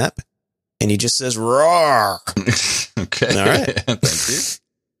Fountain app. And he just says, "Roar." Okay. All right. Thank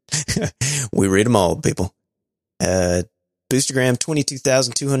you. We read them all, people. Boostergram,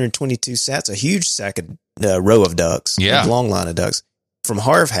 22,222 sats, a huge row of ducks. Yeah. A long line of ducks. From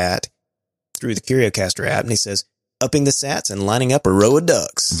Harv Hat through the CurioCaster app. And he says, "Upping the sats and lining up a row of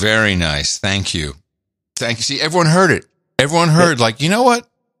ducks." Very nice. Thank you. Thank you. See, everyone heard it. Everyone heard, like, you know what?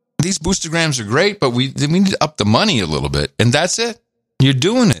 These Boostergrams are great, but we need to up the money a little bit. And that's it. You're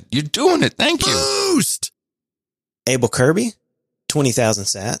doing it. You're doing it. Thank you. Boost! Abel Kirby, 20,000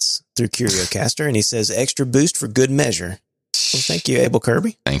 sats through CurioCaster, and he says, "Extra boost for good measure." Well, thank you, Abel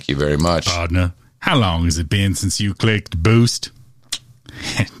Kirby. Thank you very much. Partner, how long has it been since you clicked boost?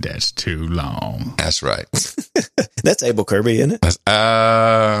 That's too long. That's right. That's Abel Kirby, isn't it?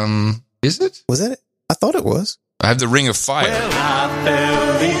 Is it? Was that it? I thought it was. I have the Ring of Fire. Well, I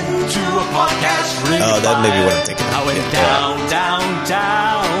fell into a podcast ring. Oh, that may be what I'm thinking of. I went down, down,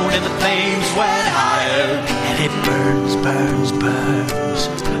 down, and the flames went higher. And it burns, burns, burns.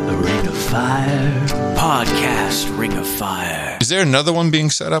 A ring of fire. Podcast Ring of Fire. Is there another one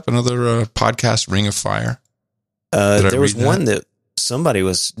being set up? Another podcast Ring of Fire? Did I There was read one that somebody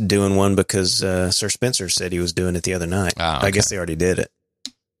was doing one because Sir Spencer said he was doing it the other night. Ah, okay. I guess they already did it.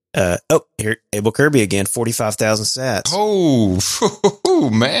 Here, Abel Kirby again, 45,000 sats. Oh,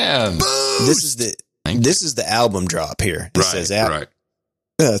 man. This is the album drop here. It says right.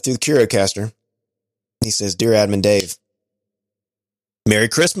 Through the CurioCaster. He says, "Dear Admin Dave, Merry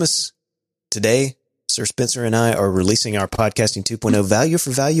Christmas. Today, Sir Spencer and I are releasing our Podcasting 2.0 Value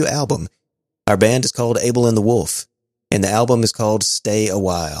for Value album. Our band is called Abel and the Wolf, and the album is called Stay a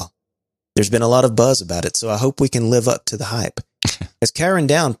While. There's been a lot of buzz about it, so I hope we can live up to the hype. As Karen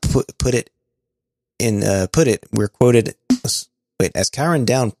Down put it, we're quoted. Wait, as Karen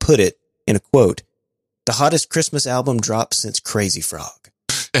Down put it in a quote, the hottest Christmas album dropped since Crazy Frog."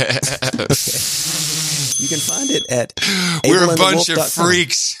 Okay. You can find it at We're a bunch of ableandthewolf.com.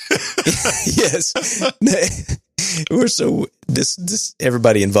 freaks. Yes. We're so this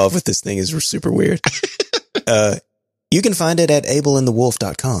everybody involved with this thing is super weird. You can find it at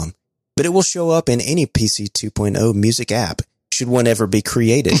ableandthewolf.com, but it will show up in any PC 2.0 music app should one ever be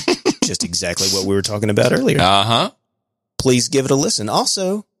created. Just exactly what we were talking about earlier. Uh-huh. Please give it a listen.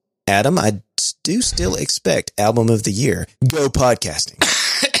 Also, Adam, I do still expect album of the year. Go podcasting.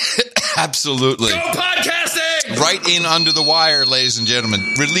 Absolutely. Go podcasting! Right in under the wire, ladies and gentlemen.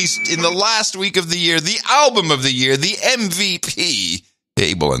 Released in the last week of the year, the album of the year, the MVP,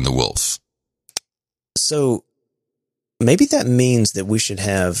 Abel and the Wolf. So maybe that means that we should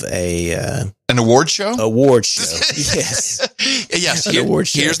have an award show? Award show. Yes. Yes. An award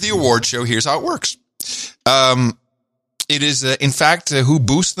show. Here's the award show. Here's how it works. It is, in fact, who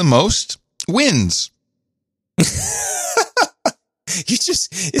boosts the most wins. It's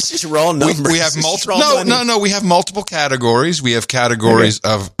just raw numbers. We have multiple. No. We have multiple categories. We have categories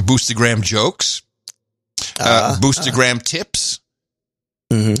of Boostagram jokes, Boostagram tips,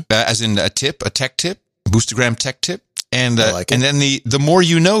 as in a tech tip, Boostagram tech tip, and and then the more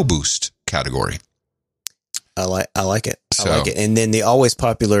you know boost category. I like it. So, I like it. And then the always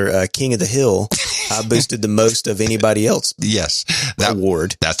popular King of the Hill, I boosted the most of anybody else. Yes,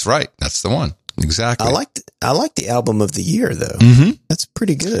 award. That's right. That's the one. Exactly. I like the album of the year though. Mm-hmm. That's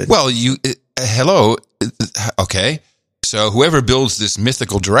pretty good. Well, hello. Okay. So whoever builds this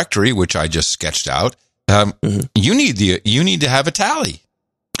mythical directory, which I just sketched out, you need to have a tally.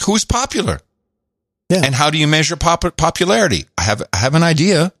 Who's popular? Yeah. And how do you measure popularity? I have an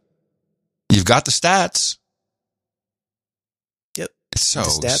idea. You've got the stats. Yep. So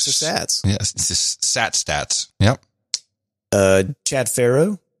the stats are stats. Yes, it's just stats. Yep. Chad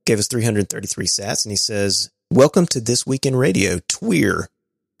Farrow gave us 333 sats, and he says, "Welcome to This Week in Radio, Tweer."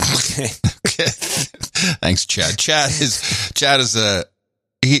 Okay. Thanks, Chad. Chad is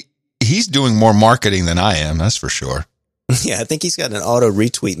he's doing more marketing than I am. That's for sure. Yeah, I think he's got an auto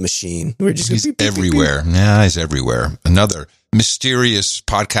retweet machine. We're just he's everywhere. Yeah, he's everywhere. Another mysterious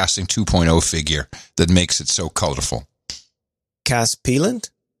podcasting 2.0 figure that makes it so colorful. Cass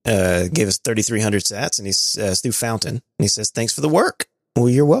Peeland gave us 3,300 sats, and he's Stu Fountain, and he says, "Thanks for the work." Well,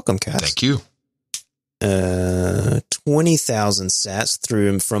 you're welcome, Cass. Thank you. 20,000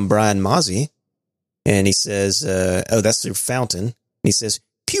 sats from Brian Mozzie, and he says, that's through Fountain. And he says,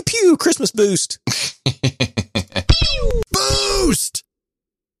 "Pew pew, Christmas boost." Boost.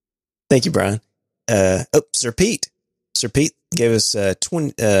 Thank you, Brian. Sir Pete gave us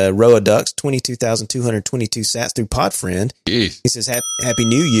row of ducks, 22,222 sats through Podfriend. Jeez. He says, Happy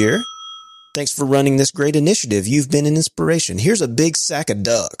New Year. Thanks for running this great initiative. You've been an inspiration. Here's a big sack of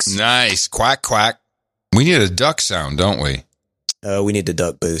ducks. Nice. Quack, quack. We need a duck sound, don't we? We need a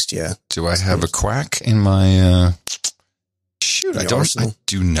duck boost, yeah. Do I have a quack in my... Shoot, I arsenal?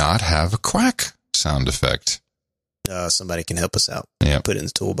 do not have a quack sound effect. Somebody can help us out. Yeah. Put it in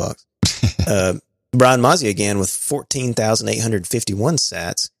the toolbox. Brian Mozzie again with 14,851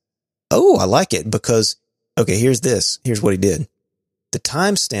 sats. Oh, I like it because, okay, here's what he did. The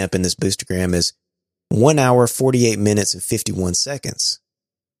timestamp in this boostergram is 1 hour, 48 minutes, and 51 seconds.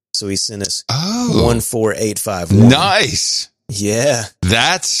 So he sent us 14851. Nice. Yeah.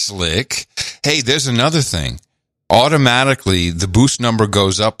 That's slick. Hey, there's another thing. Automatically, the boost number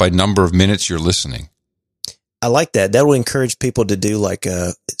goes up by number of minutes you're listening. I like that. That will encourage people to do like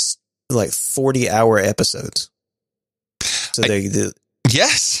 40-hour episodes. So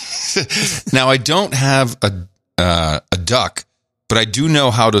yes. Now I don't have a duck, but I do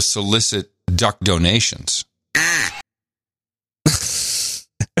know how to solicit duck donations.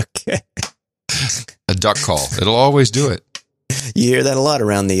 Okay. A duck call. It'll always do it. You hear that a lot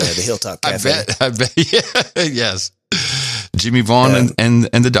around the Hilltop Cafe. I bet. Yeah, yes. Jimmy Vaughn and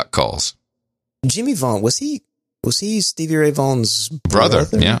the duck calls. Jimmy Vaughn, was he Stevie Ray Vaughan's brother?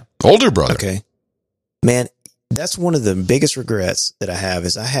 Yeah. Older brother. Okay. Man, that's one of the biggest regrets that I have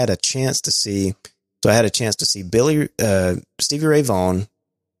is I had a chance to see Stevie Ray Vaughan.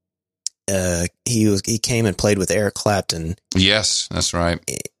 He came and played with Eric Clapton. Yes, that's right.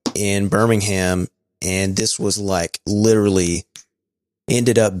 In Birmingham, and this was like literally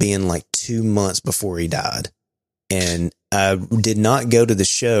ended up being like 2 months before he died. And I did not go to the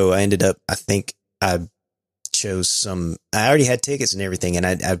show. I think I chose I already had tickets and everything, and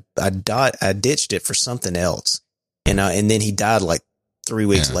I ditched it for something else. And then he died like 3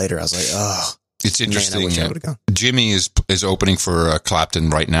 weeks later. I was like, oh, it's interesting. Man, I wish I would've gone. Jimmy is opening for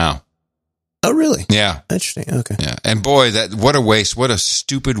Clapton right now. Oh, really? Yeah. Interesting. Okay. Yeah. And boy, what a waste. What a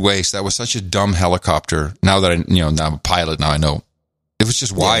stupid waste. That was such a dumb helicopter. Now that now I'm a pilot, now I know. It was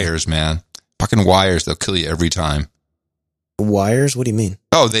just wires, man. Fucking wires. They'll kill you every time. Wires? What do you mean?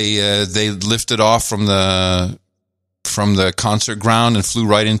 Oh, they lifted off from the concert ground and flew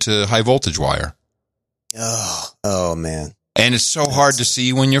right into high voltage wire. Oh man. And it's so hard to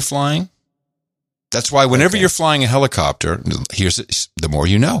see when you're flying. That's why whenever you're flying a helicopter, the more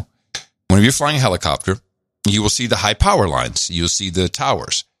you know. Whenever you're flying a helicopter, you will see the high power lines. You'll see the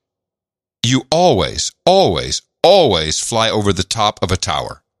towers. You always, always, always fly over the top of a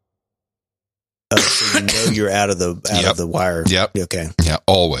tower. So you know you're out of the wire. Yep. Okay. Yeah,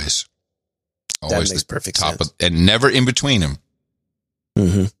 always. Always that makes perfect top sense. And never in between them.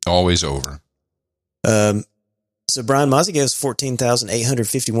 Mm-hmm. Always over. So Brian Mozzie gives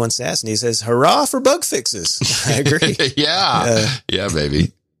 14,851 sats, and he says, "Hurrah for bug fixes!" I agree. Yeah,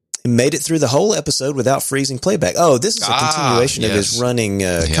 baby. Made it through the whole episode without freezing playback. Oh, this is a continuation of his running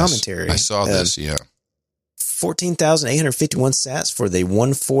commentary. I saw this. 14,851 sats for the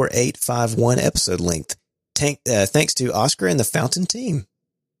 14851 episode length. Thanks to Oscar and the Fountain team.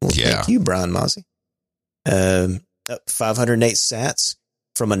 Well, thank you, Brian Mozzie. 508 sats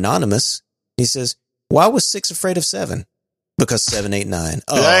from Anonymous. He says, "Why was 6 afraid of 7? Because 7, 8, 9.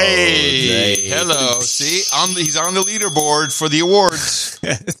 Oh, hello. See, he's on the leaderboard for the awards.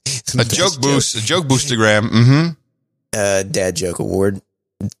 a joke boostagram. Mm-hmm. Dad joke award.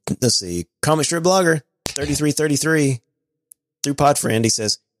 Let's see. Comic strip blogger 3333 through Podfriend. He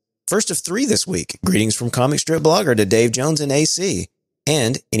says, First of 3 this week. Greetings from comic strip blogger to Dave Jones and AC.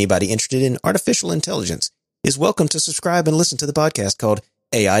 And anybody interested in artificial intelligence is welcome to subscribe and listen to the podcast called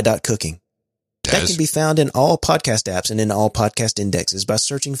AI.cooking. That can be found in all podcast apps and in all podcast indexes by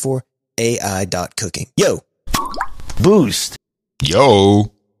searching for AI.cooking. Yo. Boost.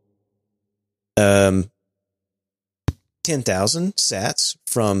 Yo. 10,000 sats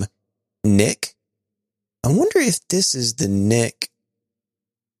from Nick. I wonder if this is the Nick.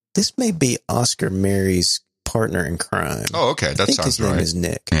 This may be Oscar Mary's partner in crime. Oh, okay. That I think sounds his name right. is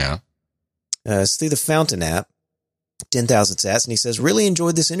Nick. Yeah. It's through the Fountain app. 10,000 sats. And he says, really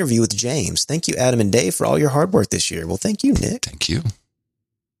enjoyed this interview with James. Thank you, Adam and Dave, for all your hard work this year. Well, thank you, Nick. Thank you.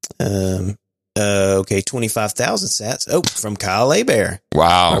 Okay. 25,000 sats. Oh, from Kyle Abear.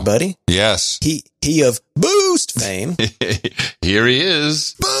 Wow. Our buddy. Yes. He of Boost fame. Here he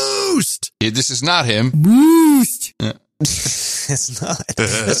is. Boost! This is not him. Boost! It's not.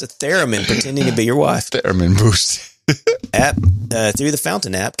 That's a theremin pretending to be your wife. Theremin Boost. Through the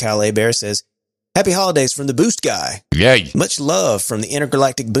Fountain app, Kyle Abear says, happy holidays from the Boost guy. Yeah. Much love from the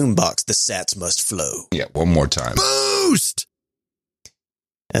intergalactic boombox. The sats must flow. Yeah. One more time. Boost!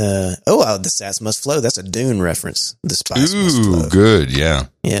 The sats must flow. That's a Dune reference. The spice must Ooh, flow. good. Yeah.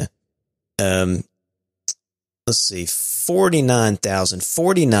 Yeah. Let's see.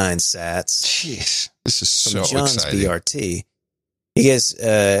 49,049 sats Jeez. This is from so John's exciting. BRT. He goes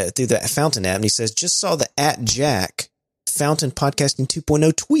through the Fountain app and he says, just saw the @Jack Fountain Podcasting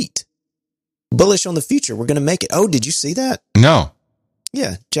 2.0 tweet. Bullish on the future. We're going to make it. Oh, did you see that? No.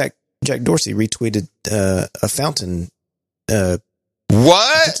 Yeah. Jack Dorsey retweeted a Fountain.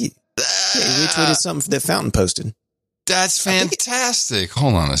 What? He retweeted something that Fountain posted. That's fantastic.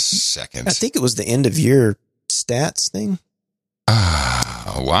 Hold on a second. I think it was the end of year stats thing.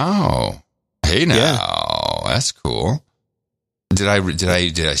 Wow. Hey now. Yeah. That's cool. Did I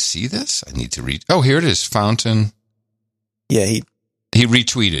see this? I need to read. Oh, here it is. Fountain. Yeah, he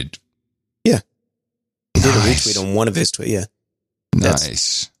retweeted. did a Nice. retweet on one of his tweets. Yeah,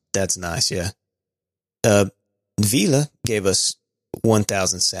 Nice. that's nice. Yeah. Vila gave us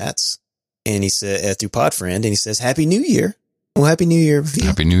 1,000 sats, and he said through Podfriend, and he says, "Happy New Year." Well, Happy New Year, Vila.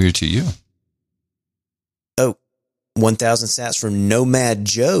 Happy New Year to you. 1,000 sats from Nomad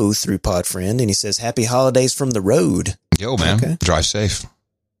Joe through Podfriend, and he says, "Happy holidays from the road." Yo, man. Okay. Drive safe.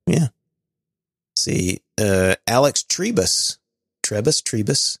 Yeah. See, Alex Trebus says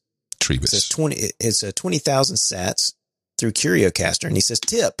Trebus. 20. It's 20,000 sats through CurioCaster, and he says,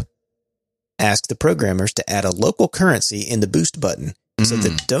 "Tip: ask the programmers to add a local currency in the boost button so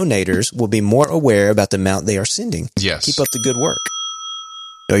that donators will be more aware about the amount they are sending. Yes. Keep up the good work."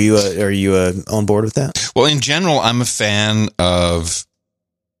 Are you on board with that? Well, in general, I'm a fan of.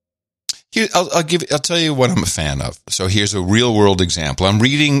 Here, I'll tell you what I'm a fan of. So here's a real world example. I'm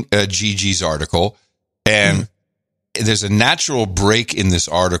reading Gigi's article, and there's a natural break in this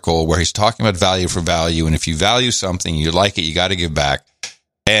article where he's talking about value for value, and if you value something, you like it, you got to give back.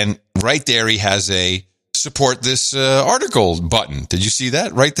 And right there, he has a support this article button. Did you see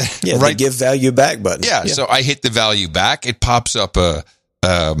that right there? Yeah, right. the give value back button. Yeah. So I hit the value back. It pops up a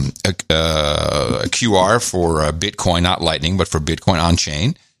QR for Bitcoin, not Lightning, but for Bitcoin on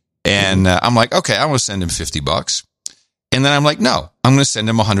chain. And I'm like, okay, I want to send him $50. And then I'm like, no, I'm going to send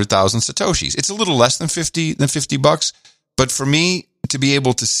him 100,000 Satoshis. It's a little less than $50, but for me to be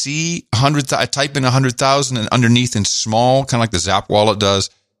able to see I type in 100,000 and underneath in small, kind of like the Zap wallet does,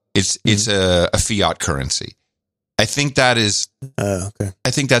 it's a fiat currency. I think that is, Okay.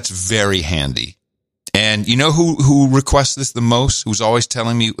 I think that's very handy. And you know who requests this the most? Who's always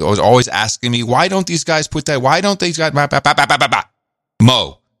telling me, was always asking me, why don't these guys put that? Why don't these guys?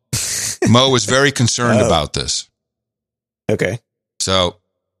 Mo. Mo was very concerned about this. Okay. So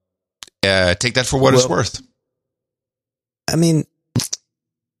take that for what it's worth. I mean,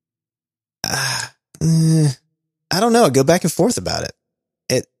 I don't know. I go back and forth about it.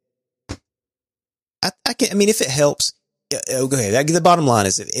 I can. I mean, if it helps, go ahead. The bottom line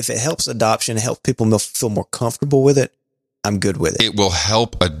is, if it helps adoption, help people feel more comfortable with it, I'm good with it. It will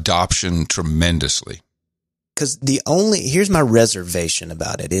help adoption tremendously. Because here's my reservation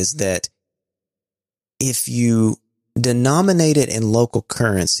about it is that if you denominate it in local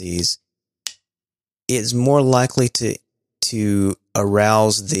currencies, it's more likely to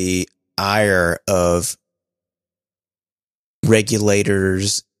arouse the ire of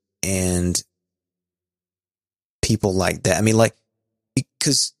regulators and people like that. I mean, like,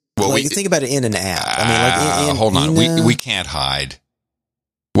 because you think about it in an app. I mean, hold on, we can't hide.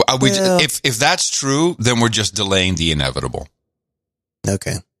 If that's true, then we're just delaying the inevitable.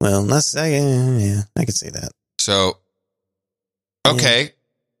 Okay. Well, I can see that. So, okay.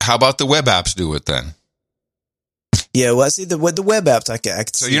 How about the web apps do it then? Yeah, well, I see with the web apps, I can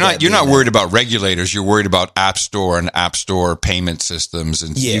So see you're not worried about regulators. You're worried about App Store and App Store payment systems,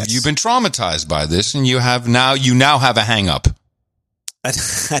 and Yes. you've been traumatized by this, and you now have a hang up. I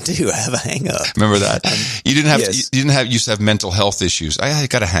do have a hang up. Remember that you didn't have yes. you used to have mental health issues. I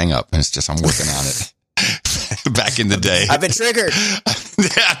got a hang up, and it's just I'm working on it. Back in the day, I've been triggered.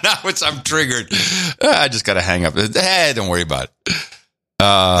 Yeah, now I'm triggered. I just got a hang up. Don't worry about it.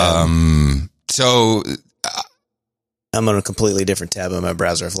 So. I'm on a completely different tab on my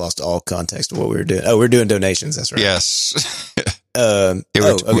browser. I've lost all context of what we were doing. Oh, we're doing donations. That's right. Yes.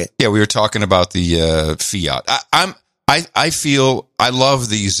 Okay. Yeah, we were talking about the fiat. I feel I love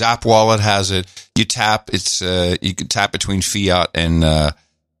the Zap wallet has it. You tap you can tap between fiat and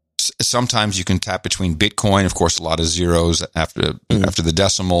sometimes you can tap between Bitcoin. Of course, a lot of zeros after the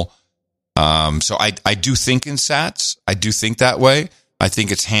decimal. So I do think in sats. I do think that way. I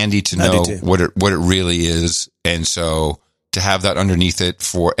think it's handy to know what it really is, and so to have that underneath it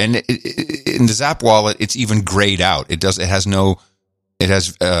in the Zap wallet, it's even grayed out. It's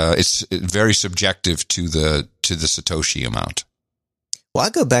very subjective to the Satoshi amount. Well, I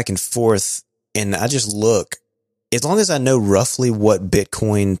go back and forth, and I just look. As long as I know roughly what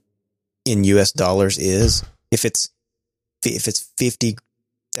Bitcoin in US dollars is, if it's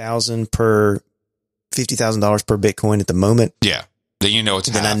 $50,000 per Bitcoin at the moment, yeah. Then you know it's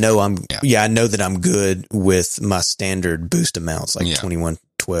then half. I know I know that I'm good with my standard boost amounts like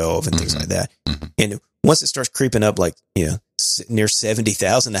 2112 and things like that. Mm-hmm. And once it starts creeping up like, near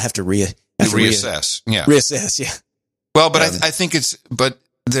 70,000, I have to reassess. Reassess, yeah. Well, but I think but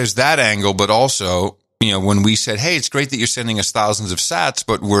there's that angle, but also, when we said, hey, it's great that you're sending us thousands of sats,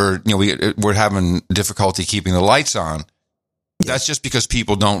 but we're having difficulty keeping the lights on. Yeah. That's just because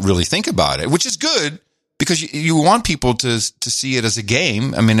people don't really think about it, which is good. Because you want people to see it as a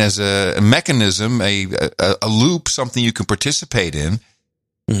game. I mean, as a mechanism, a loop, something you can participate in.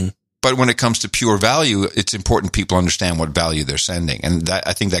 Mm-hmm. But when it comes to pure value, it's important people understand what value they're sending, and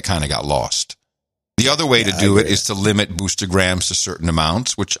I think that kind of got lost. The other way to do it is to limit boostergrams to certain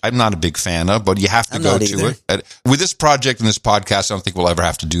amounts, which I'm not a big fan of. But you have to go to it. With this project and this podcast, I don't think we'll ever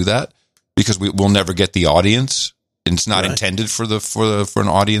have to do that because we'll never get the audience, and it's not intended for an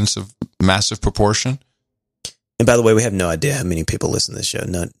audience of massive proportion. And by the way, we have no idea how many people listen to this show.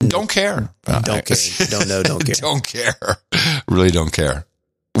 Don't care. Don't care. Don't know. Don't care. Don't care. Really don't care.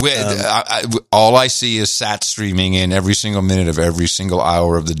 All I see is sat streaming in every single minute of every single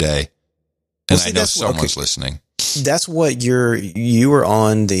hour of the day. And I know someone's listening. That's what you were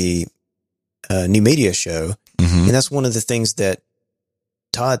on the New Media show. Mm-hmm. And that's one of the things that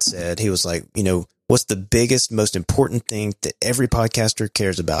Todd said. He was like, what's the biggest, most important thing that every podcaster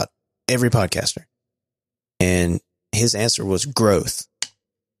cares about? Every podcaster. And his answer was growth.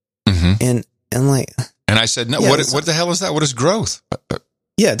 Mm-hmm. And I'm like, and I said, no, what the hell is that? What is growth?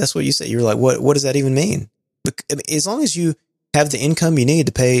 Yeah, that's what you said. You're like, what does that even mean? As long as you have the income you need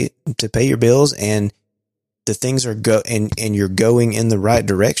to pay your bills and the things are and you're going in the right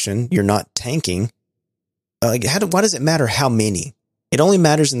direction, you're not tanking. Why does it matter how many? It only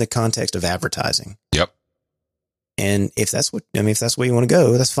matters in the context of advertising. Yep. And if that's where you want to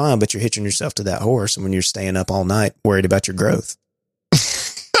go, that's fine. But you're hitching yourself to that horse when you're staying up all night worried about your growth.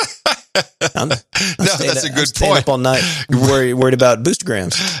 That's a good point. Up all night worried about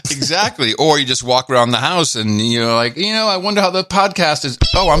boostergrams. Exactly. Or you just walk around the house and you're like, I wonder how the podcast is.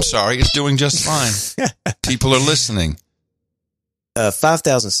 Oh, I'm sorry, it's doing just fine. People are listening.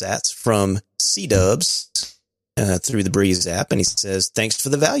 5,000 sats from C-Dubs through the Breeze app, and he says, "Thanks for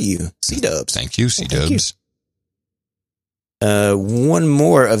the value, C-Dubs." Thank you, C-Dubs. One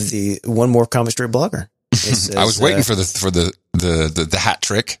more Comic Strip Blogger. Says, I was waiting for the hat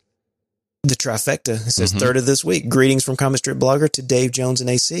trick. The trifecta. It says, third of this week. Greetings from Comic Strip Blogger to Dave Jones and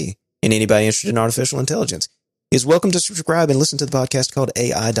AC. And anybody interested in artificial intelligence is welcome to subscribe and listen to the podcast called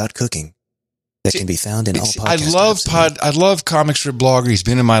AI.cooking. That can be found in all podcasts. I love Comic Strip Blogger. He's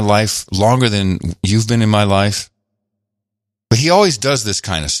been in my life longer than you've been in my life. But he always does this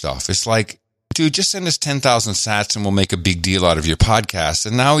kind of stuff. It's like, dude, just send us 10,000 sats and we'll make a big deal out of your podcast.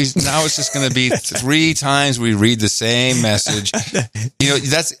 And now it's just going to be 3 times we read the same message.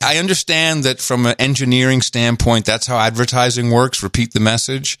 I understand that from an engineering standpoint, that's how advertising works. Repeat the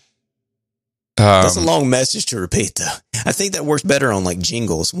message. That's a long message to repeat, though. I think that works better on like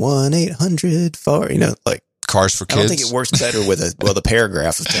jingles. 1-800-FAR, like Cars for Kids. I don't think it works better with a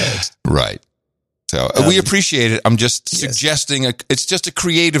paragraph of text. Right. So we appreciate it. I'm just suggesting it's just a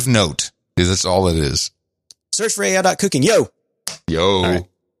creative note. That's all it is. Search for AI.cooking. Yo. Right.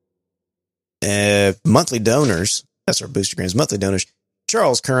 Monthly donors. That's our Boostergrams. Monthly donors.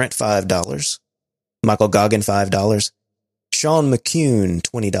 Charles Current, $5. Michael Goggin, $5. Sean McCune,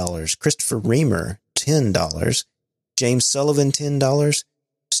 $20. Christopher Reamer, $10. James Sullivan, $10.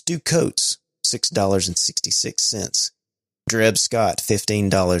 Stu Coates, $6.66. Dreb Scott, $15.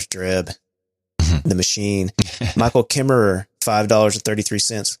 Dreb, the machine. Michael Kimmerer,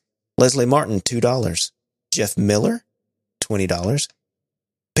 $5.33. Leslie Martin, $2. Jeff Miller, $20.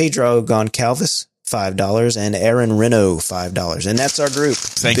 Pedro Goncalves, $5. And Aaron Reno, $5. And that's our group.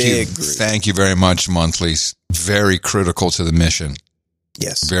 Thank Big you. Group. Thank you very much, monthlies. Very critical to the mission.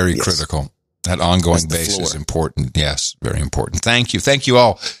 Yes. Very yes. critical. That ongoing That's the base is floor. important. Yes, very important. Thank you. Thank you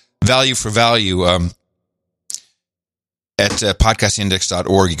all. Value for value. At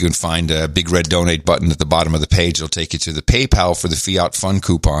podcastindex.org, you can find a big red donate button at the bottom of the page. It'll take you to the PayPal for the Fiat Fund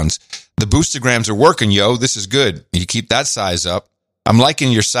coupons. The boostergrams are working, yo. This is good. You keep that size up. I'm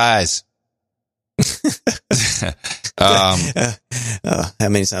liking your size. How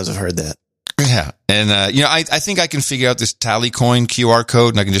many times I've heard that? Yeah. And, I think I can figure out this Tallycoin QR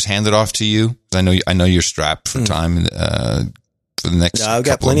code and I can just hand it off to you. I know you're strapped for time, for the next No, I've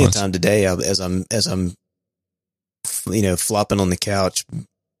got couple of plenty of months. time today as I'm flopping on the couch.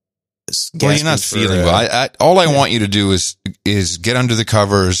 Well, you're not feeling well. All I want you to do is get under the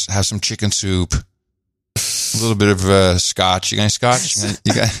covers, have some chicken soup, a little bit of scotch. You got any scotch?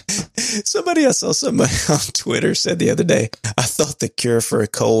 I saw somebody on Twitter said the other day, I thought the cure for a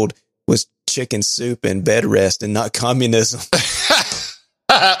cold was chicken soup and bed rest and not communism.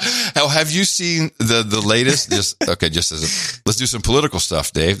 Now, have you seen the latest? Let's do some political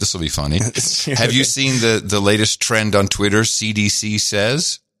stuff, Dave. This will be funny. Have you seen the latest trend on Twitter? CDC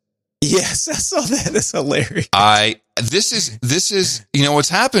says. Yes, I saw that. That's hilarious. This is what's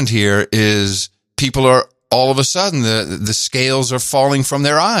happened here is people are all of a sudden the scales are falling from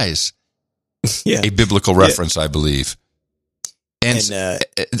their eyes. Yeah, a biblical reference, I believe. And let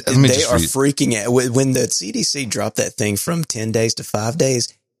me they are read. freaking out when the CDC dropped that thing from 10 days to 5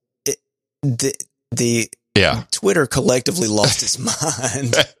 days. The Twitter collectively lost its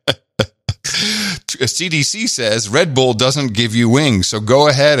mind. CDC says Red Bull doesn't give you wings, so go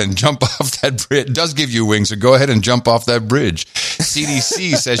ahead and jump off that bridge. It does give you wings, so go ahead and jump off that bridge.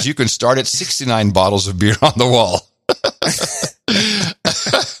 CDC says you can start at 69 bottles of beer on the wall.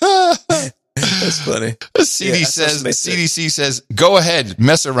 That's funny. CDC says go ahead,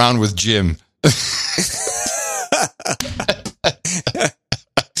 mess around with Jim.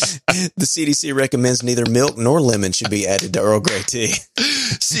 The CDC recommends neither milk nor lemon should be added to Earl Grey tea.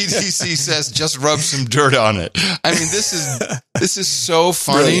 CDC says just rub some dirt on it. I mean, this is so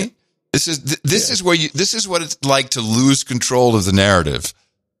funny. Brilliant. This is what it's like to lose control of the narrative.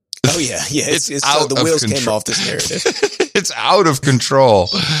 Oh yeah. It's out the wheels came off this narrative. It's out of control.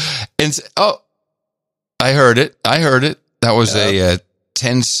 And I heard it. That was a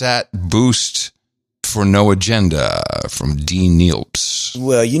 10-sat boost for No Agenda from Dean Nielps.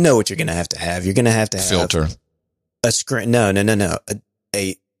 Well, you know what you're going to have. You're going to have Filter. A screen. No.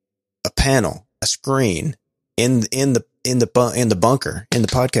 A panel, a screen in the bunker, in the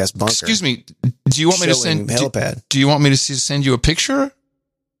podcast bunker. Excuse me. Do you want me to send helipad? Do you want me to send you a picture?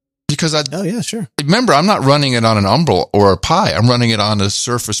 Because oh yeah, sure. Remember, I'm not running it on an Umbro or a Pi. I'm running it on a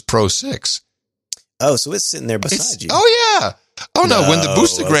Surface Pro 6. Oh, so it's sitting there beside you. Oh yeah. Oh no. When the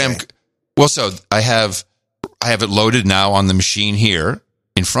boostergram. Okay. Well, so I have it loaded now on the machine here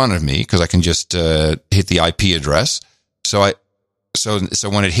in front of me because I can just hit the IP address. So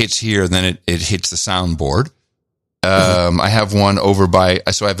when it hits here, then it hits the soundboard. I have one over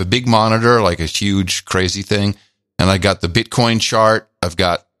so I have a big monitor, like a huge crazy thing, and I got the Bitcoin chart. I've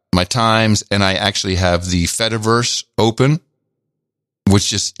got my times, and I actually have the Fediverse open, which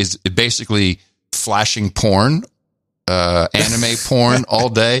just is basically flashing porn. Anime porn all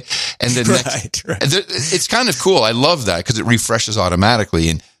day. And then right. It's kind of cool. I love that because it refreshes automatically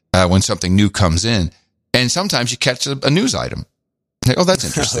and when something new comes in. And sometimes you catch a news item. Like, oh, that's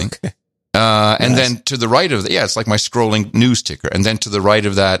interesting. Okay. And then to the right of it's like my scrolling news ticker. And then to the right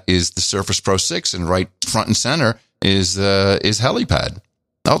of that is the Surface Pro 6, and right front and center is Helipad.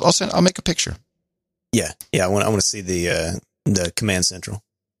 I'll make a picture. Yeah. I want to see the command central.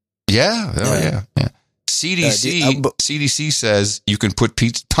 Yeah. CDC says you can put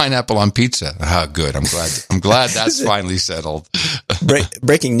pineapple on pizza. Ah, good. I'm glad that's finally settled.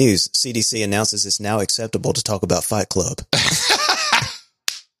 Breaking news. CDC announces it's now acceptable to talk about Fight Club.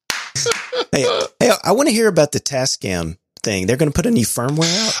 Hey, I want to hear about the Tascam thing. They're going to put a new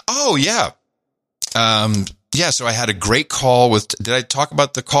firmware out? Oh, yeah. So I had a great call did I talk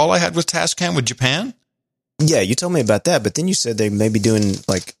about the call I had with Tascam with Japan? Yeah, you told me about that, but then you said they may be doing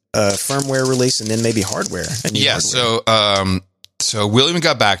like a firmware release and then maybe hardware. Yeah, hardware. So William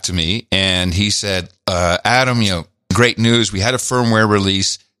got back to me and he said, Adam, great news. We had a firmware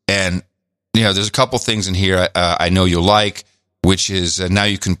release and, there's a couple things in here I know you'll like, which is now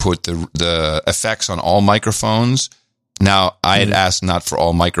you can put the effects on all microphones. Now, I had asked not for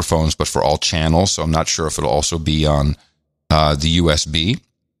all microphones, but for all channels, so I'm not sure if it'll also be on the USB.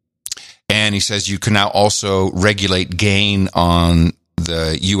 And he says you can now also regulate gain on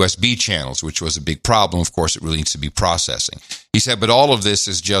the USB channels, which was a big problem. Of course, it really needs to be processing. He said, but all of this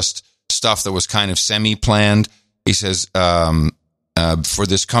is just stuff that was kind of semi-planned. He says, for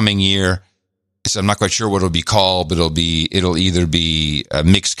this coming year, he said, I'm not quite sure what it'll be called, but it'll either be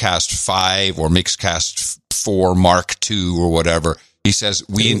Mixcast 5 or Mixcast 4 Mark II or whatever. He says,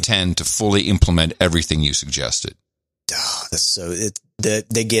 we intend to fully implement everything you suggested. Oh, that's so,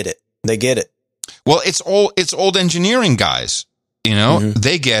 they get it. They get it. Well, it's old engineering guys,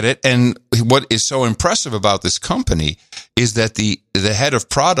 they get it. And what is so impressive about this company is that the head of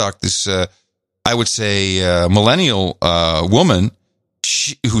product, this, I would say, millennial, woman,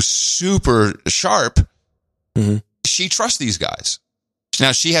 who's super sharp, she trusts these guys.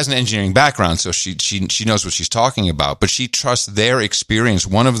 Now, she has an engineering background, so she knows what she's talking about, but she trusts their experience.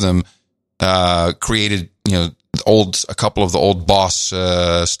 One of them created, a couple of the old Boss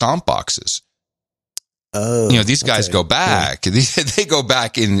stomp boxes. Oh, these guys go back. Yeah. They go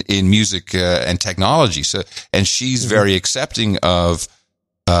back in music and technology. So, and she's very accepting of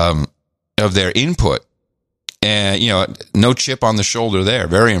their input. And, no chip on the shoulder there.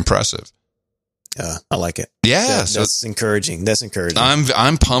 Very impressive. I like it. Yeah. That's encouraging. That's encouraging.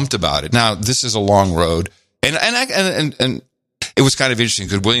 I'm pumped about it. Now, this is a long road. And it was kind of interesting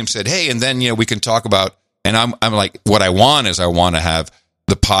because William said, hey, and then, we can talk about, and I'm like, what I want is I want to have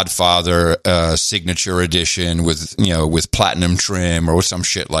the Podfather, signature edition with platinum trim or some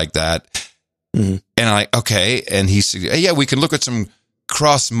shit like that. Mm-hmm. And I'm like, okay. And he said, yeah, we can look at some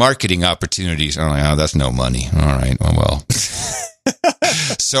cross-marketing opportunities. I'm like, that's no money. All right. Well,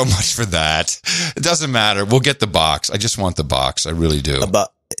 so much for that. It doesn't matter. We'll get the box. I just want the box. I really do.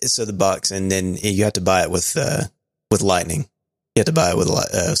 So the box, and then you have to buy it with Lightning. You have to buy it with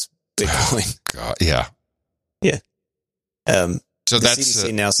Bitcoin. Oh, God, yeah. Yeah. So the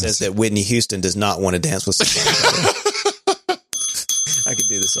CDC now says that Whitney Houston does not want to dance with somebody. I could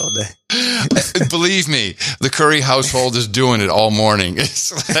do this all day. Believe me, the Curry household is doing it all morning.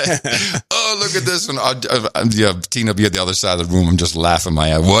 It's like, oh, look at this one. Tina be at the other side of the room. I'm just laughing my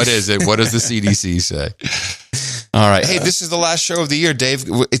head. What is it? What does the CDC say? All right. Hey, this is the last show of the year, Dave.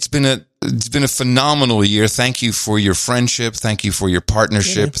 It's been a phenomenal year. Thank you for your friendship. Thank you for your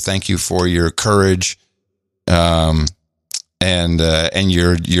partnership. Yeah. Thank you for your courage. And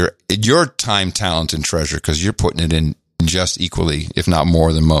your time, talent, and treasure, because you're putting it in just equally, if not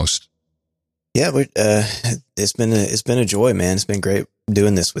more than most. Yeah, it's been a joy, man. It's been great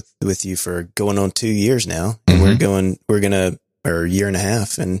doing this with you for going on 2 years now, and we're a year and a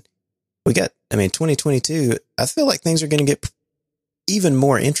half, and we got. 2022. I feel like things are going to get even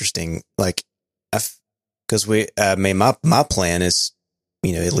more interesting. Like, because my plan is,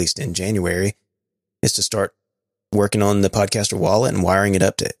 at least in January, is to start working on the Podcaster wallet and wiring it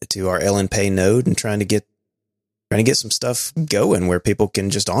up to our LNPay node and trying to get some stuff going where people can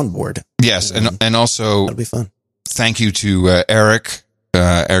just onboard. Yes. And also that'll be fun. Thank you to Eric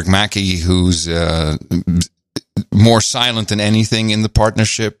Mackey, who's more silent than anything in the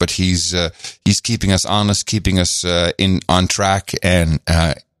partnership, but he's keeping us honest, keeping us on track. And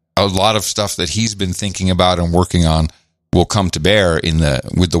a lot of stuff that he's been thinking about and working on will come to bear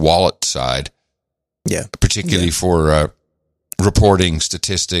with the wallet side. Yeah. Particularly for reporting,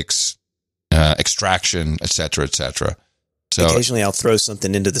 statistics, extraction, et cetera, et cetera. So occasionally I'll throw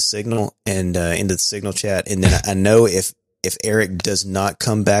something into the Signal and into the Signal chat, and then I know if Eric does not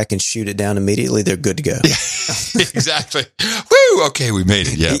come back and shoot it down immediately, they're good to go. Yeah, exactly. Woo! Okay, we made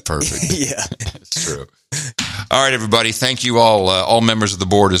it. Yeah, perfect. Yeah. It's true. All right, everybody. Thank you all members of the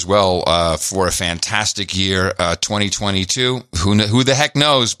board as well, for a fantastic year, 2022. Who the heck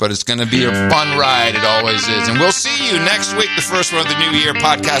knows, but it's going to be a fun ride. It always is. And we'll see you next week, the first one of the new year,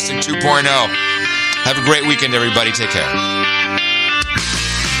 Podcasting 2.0. Have a great weekend, everybody. Take care.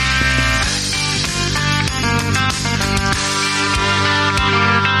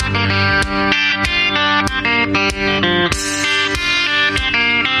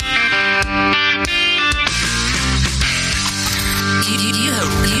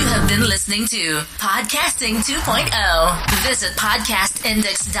 You have been listening to Podcasting 2.0. Visit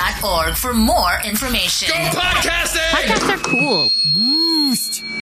podcastindex.org for more information. Go podcasting! Podcasts are cool.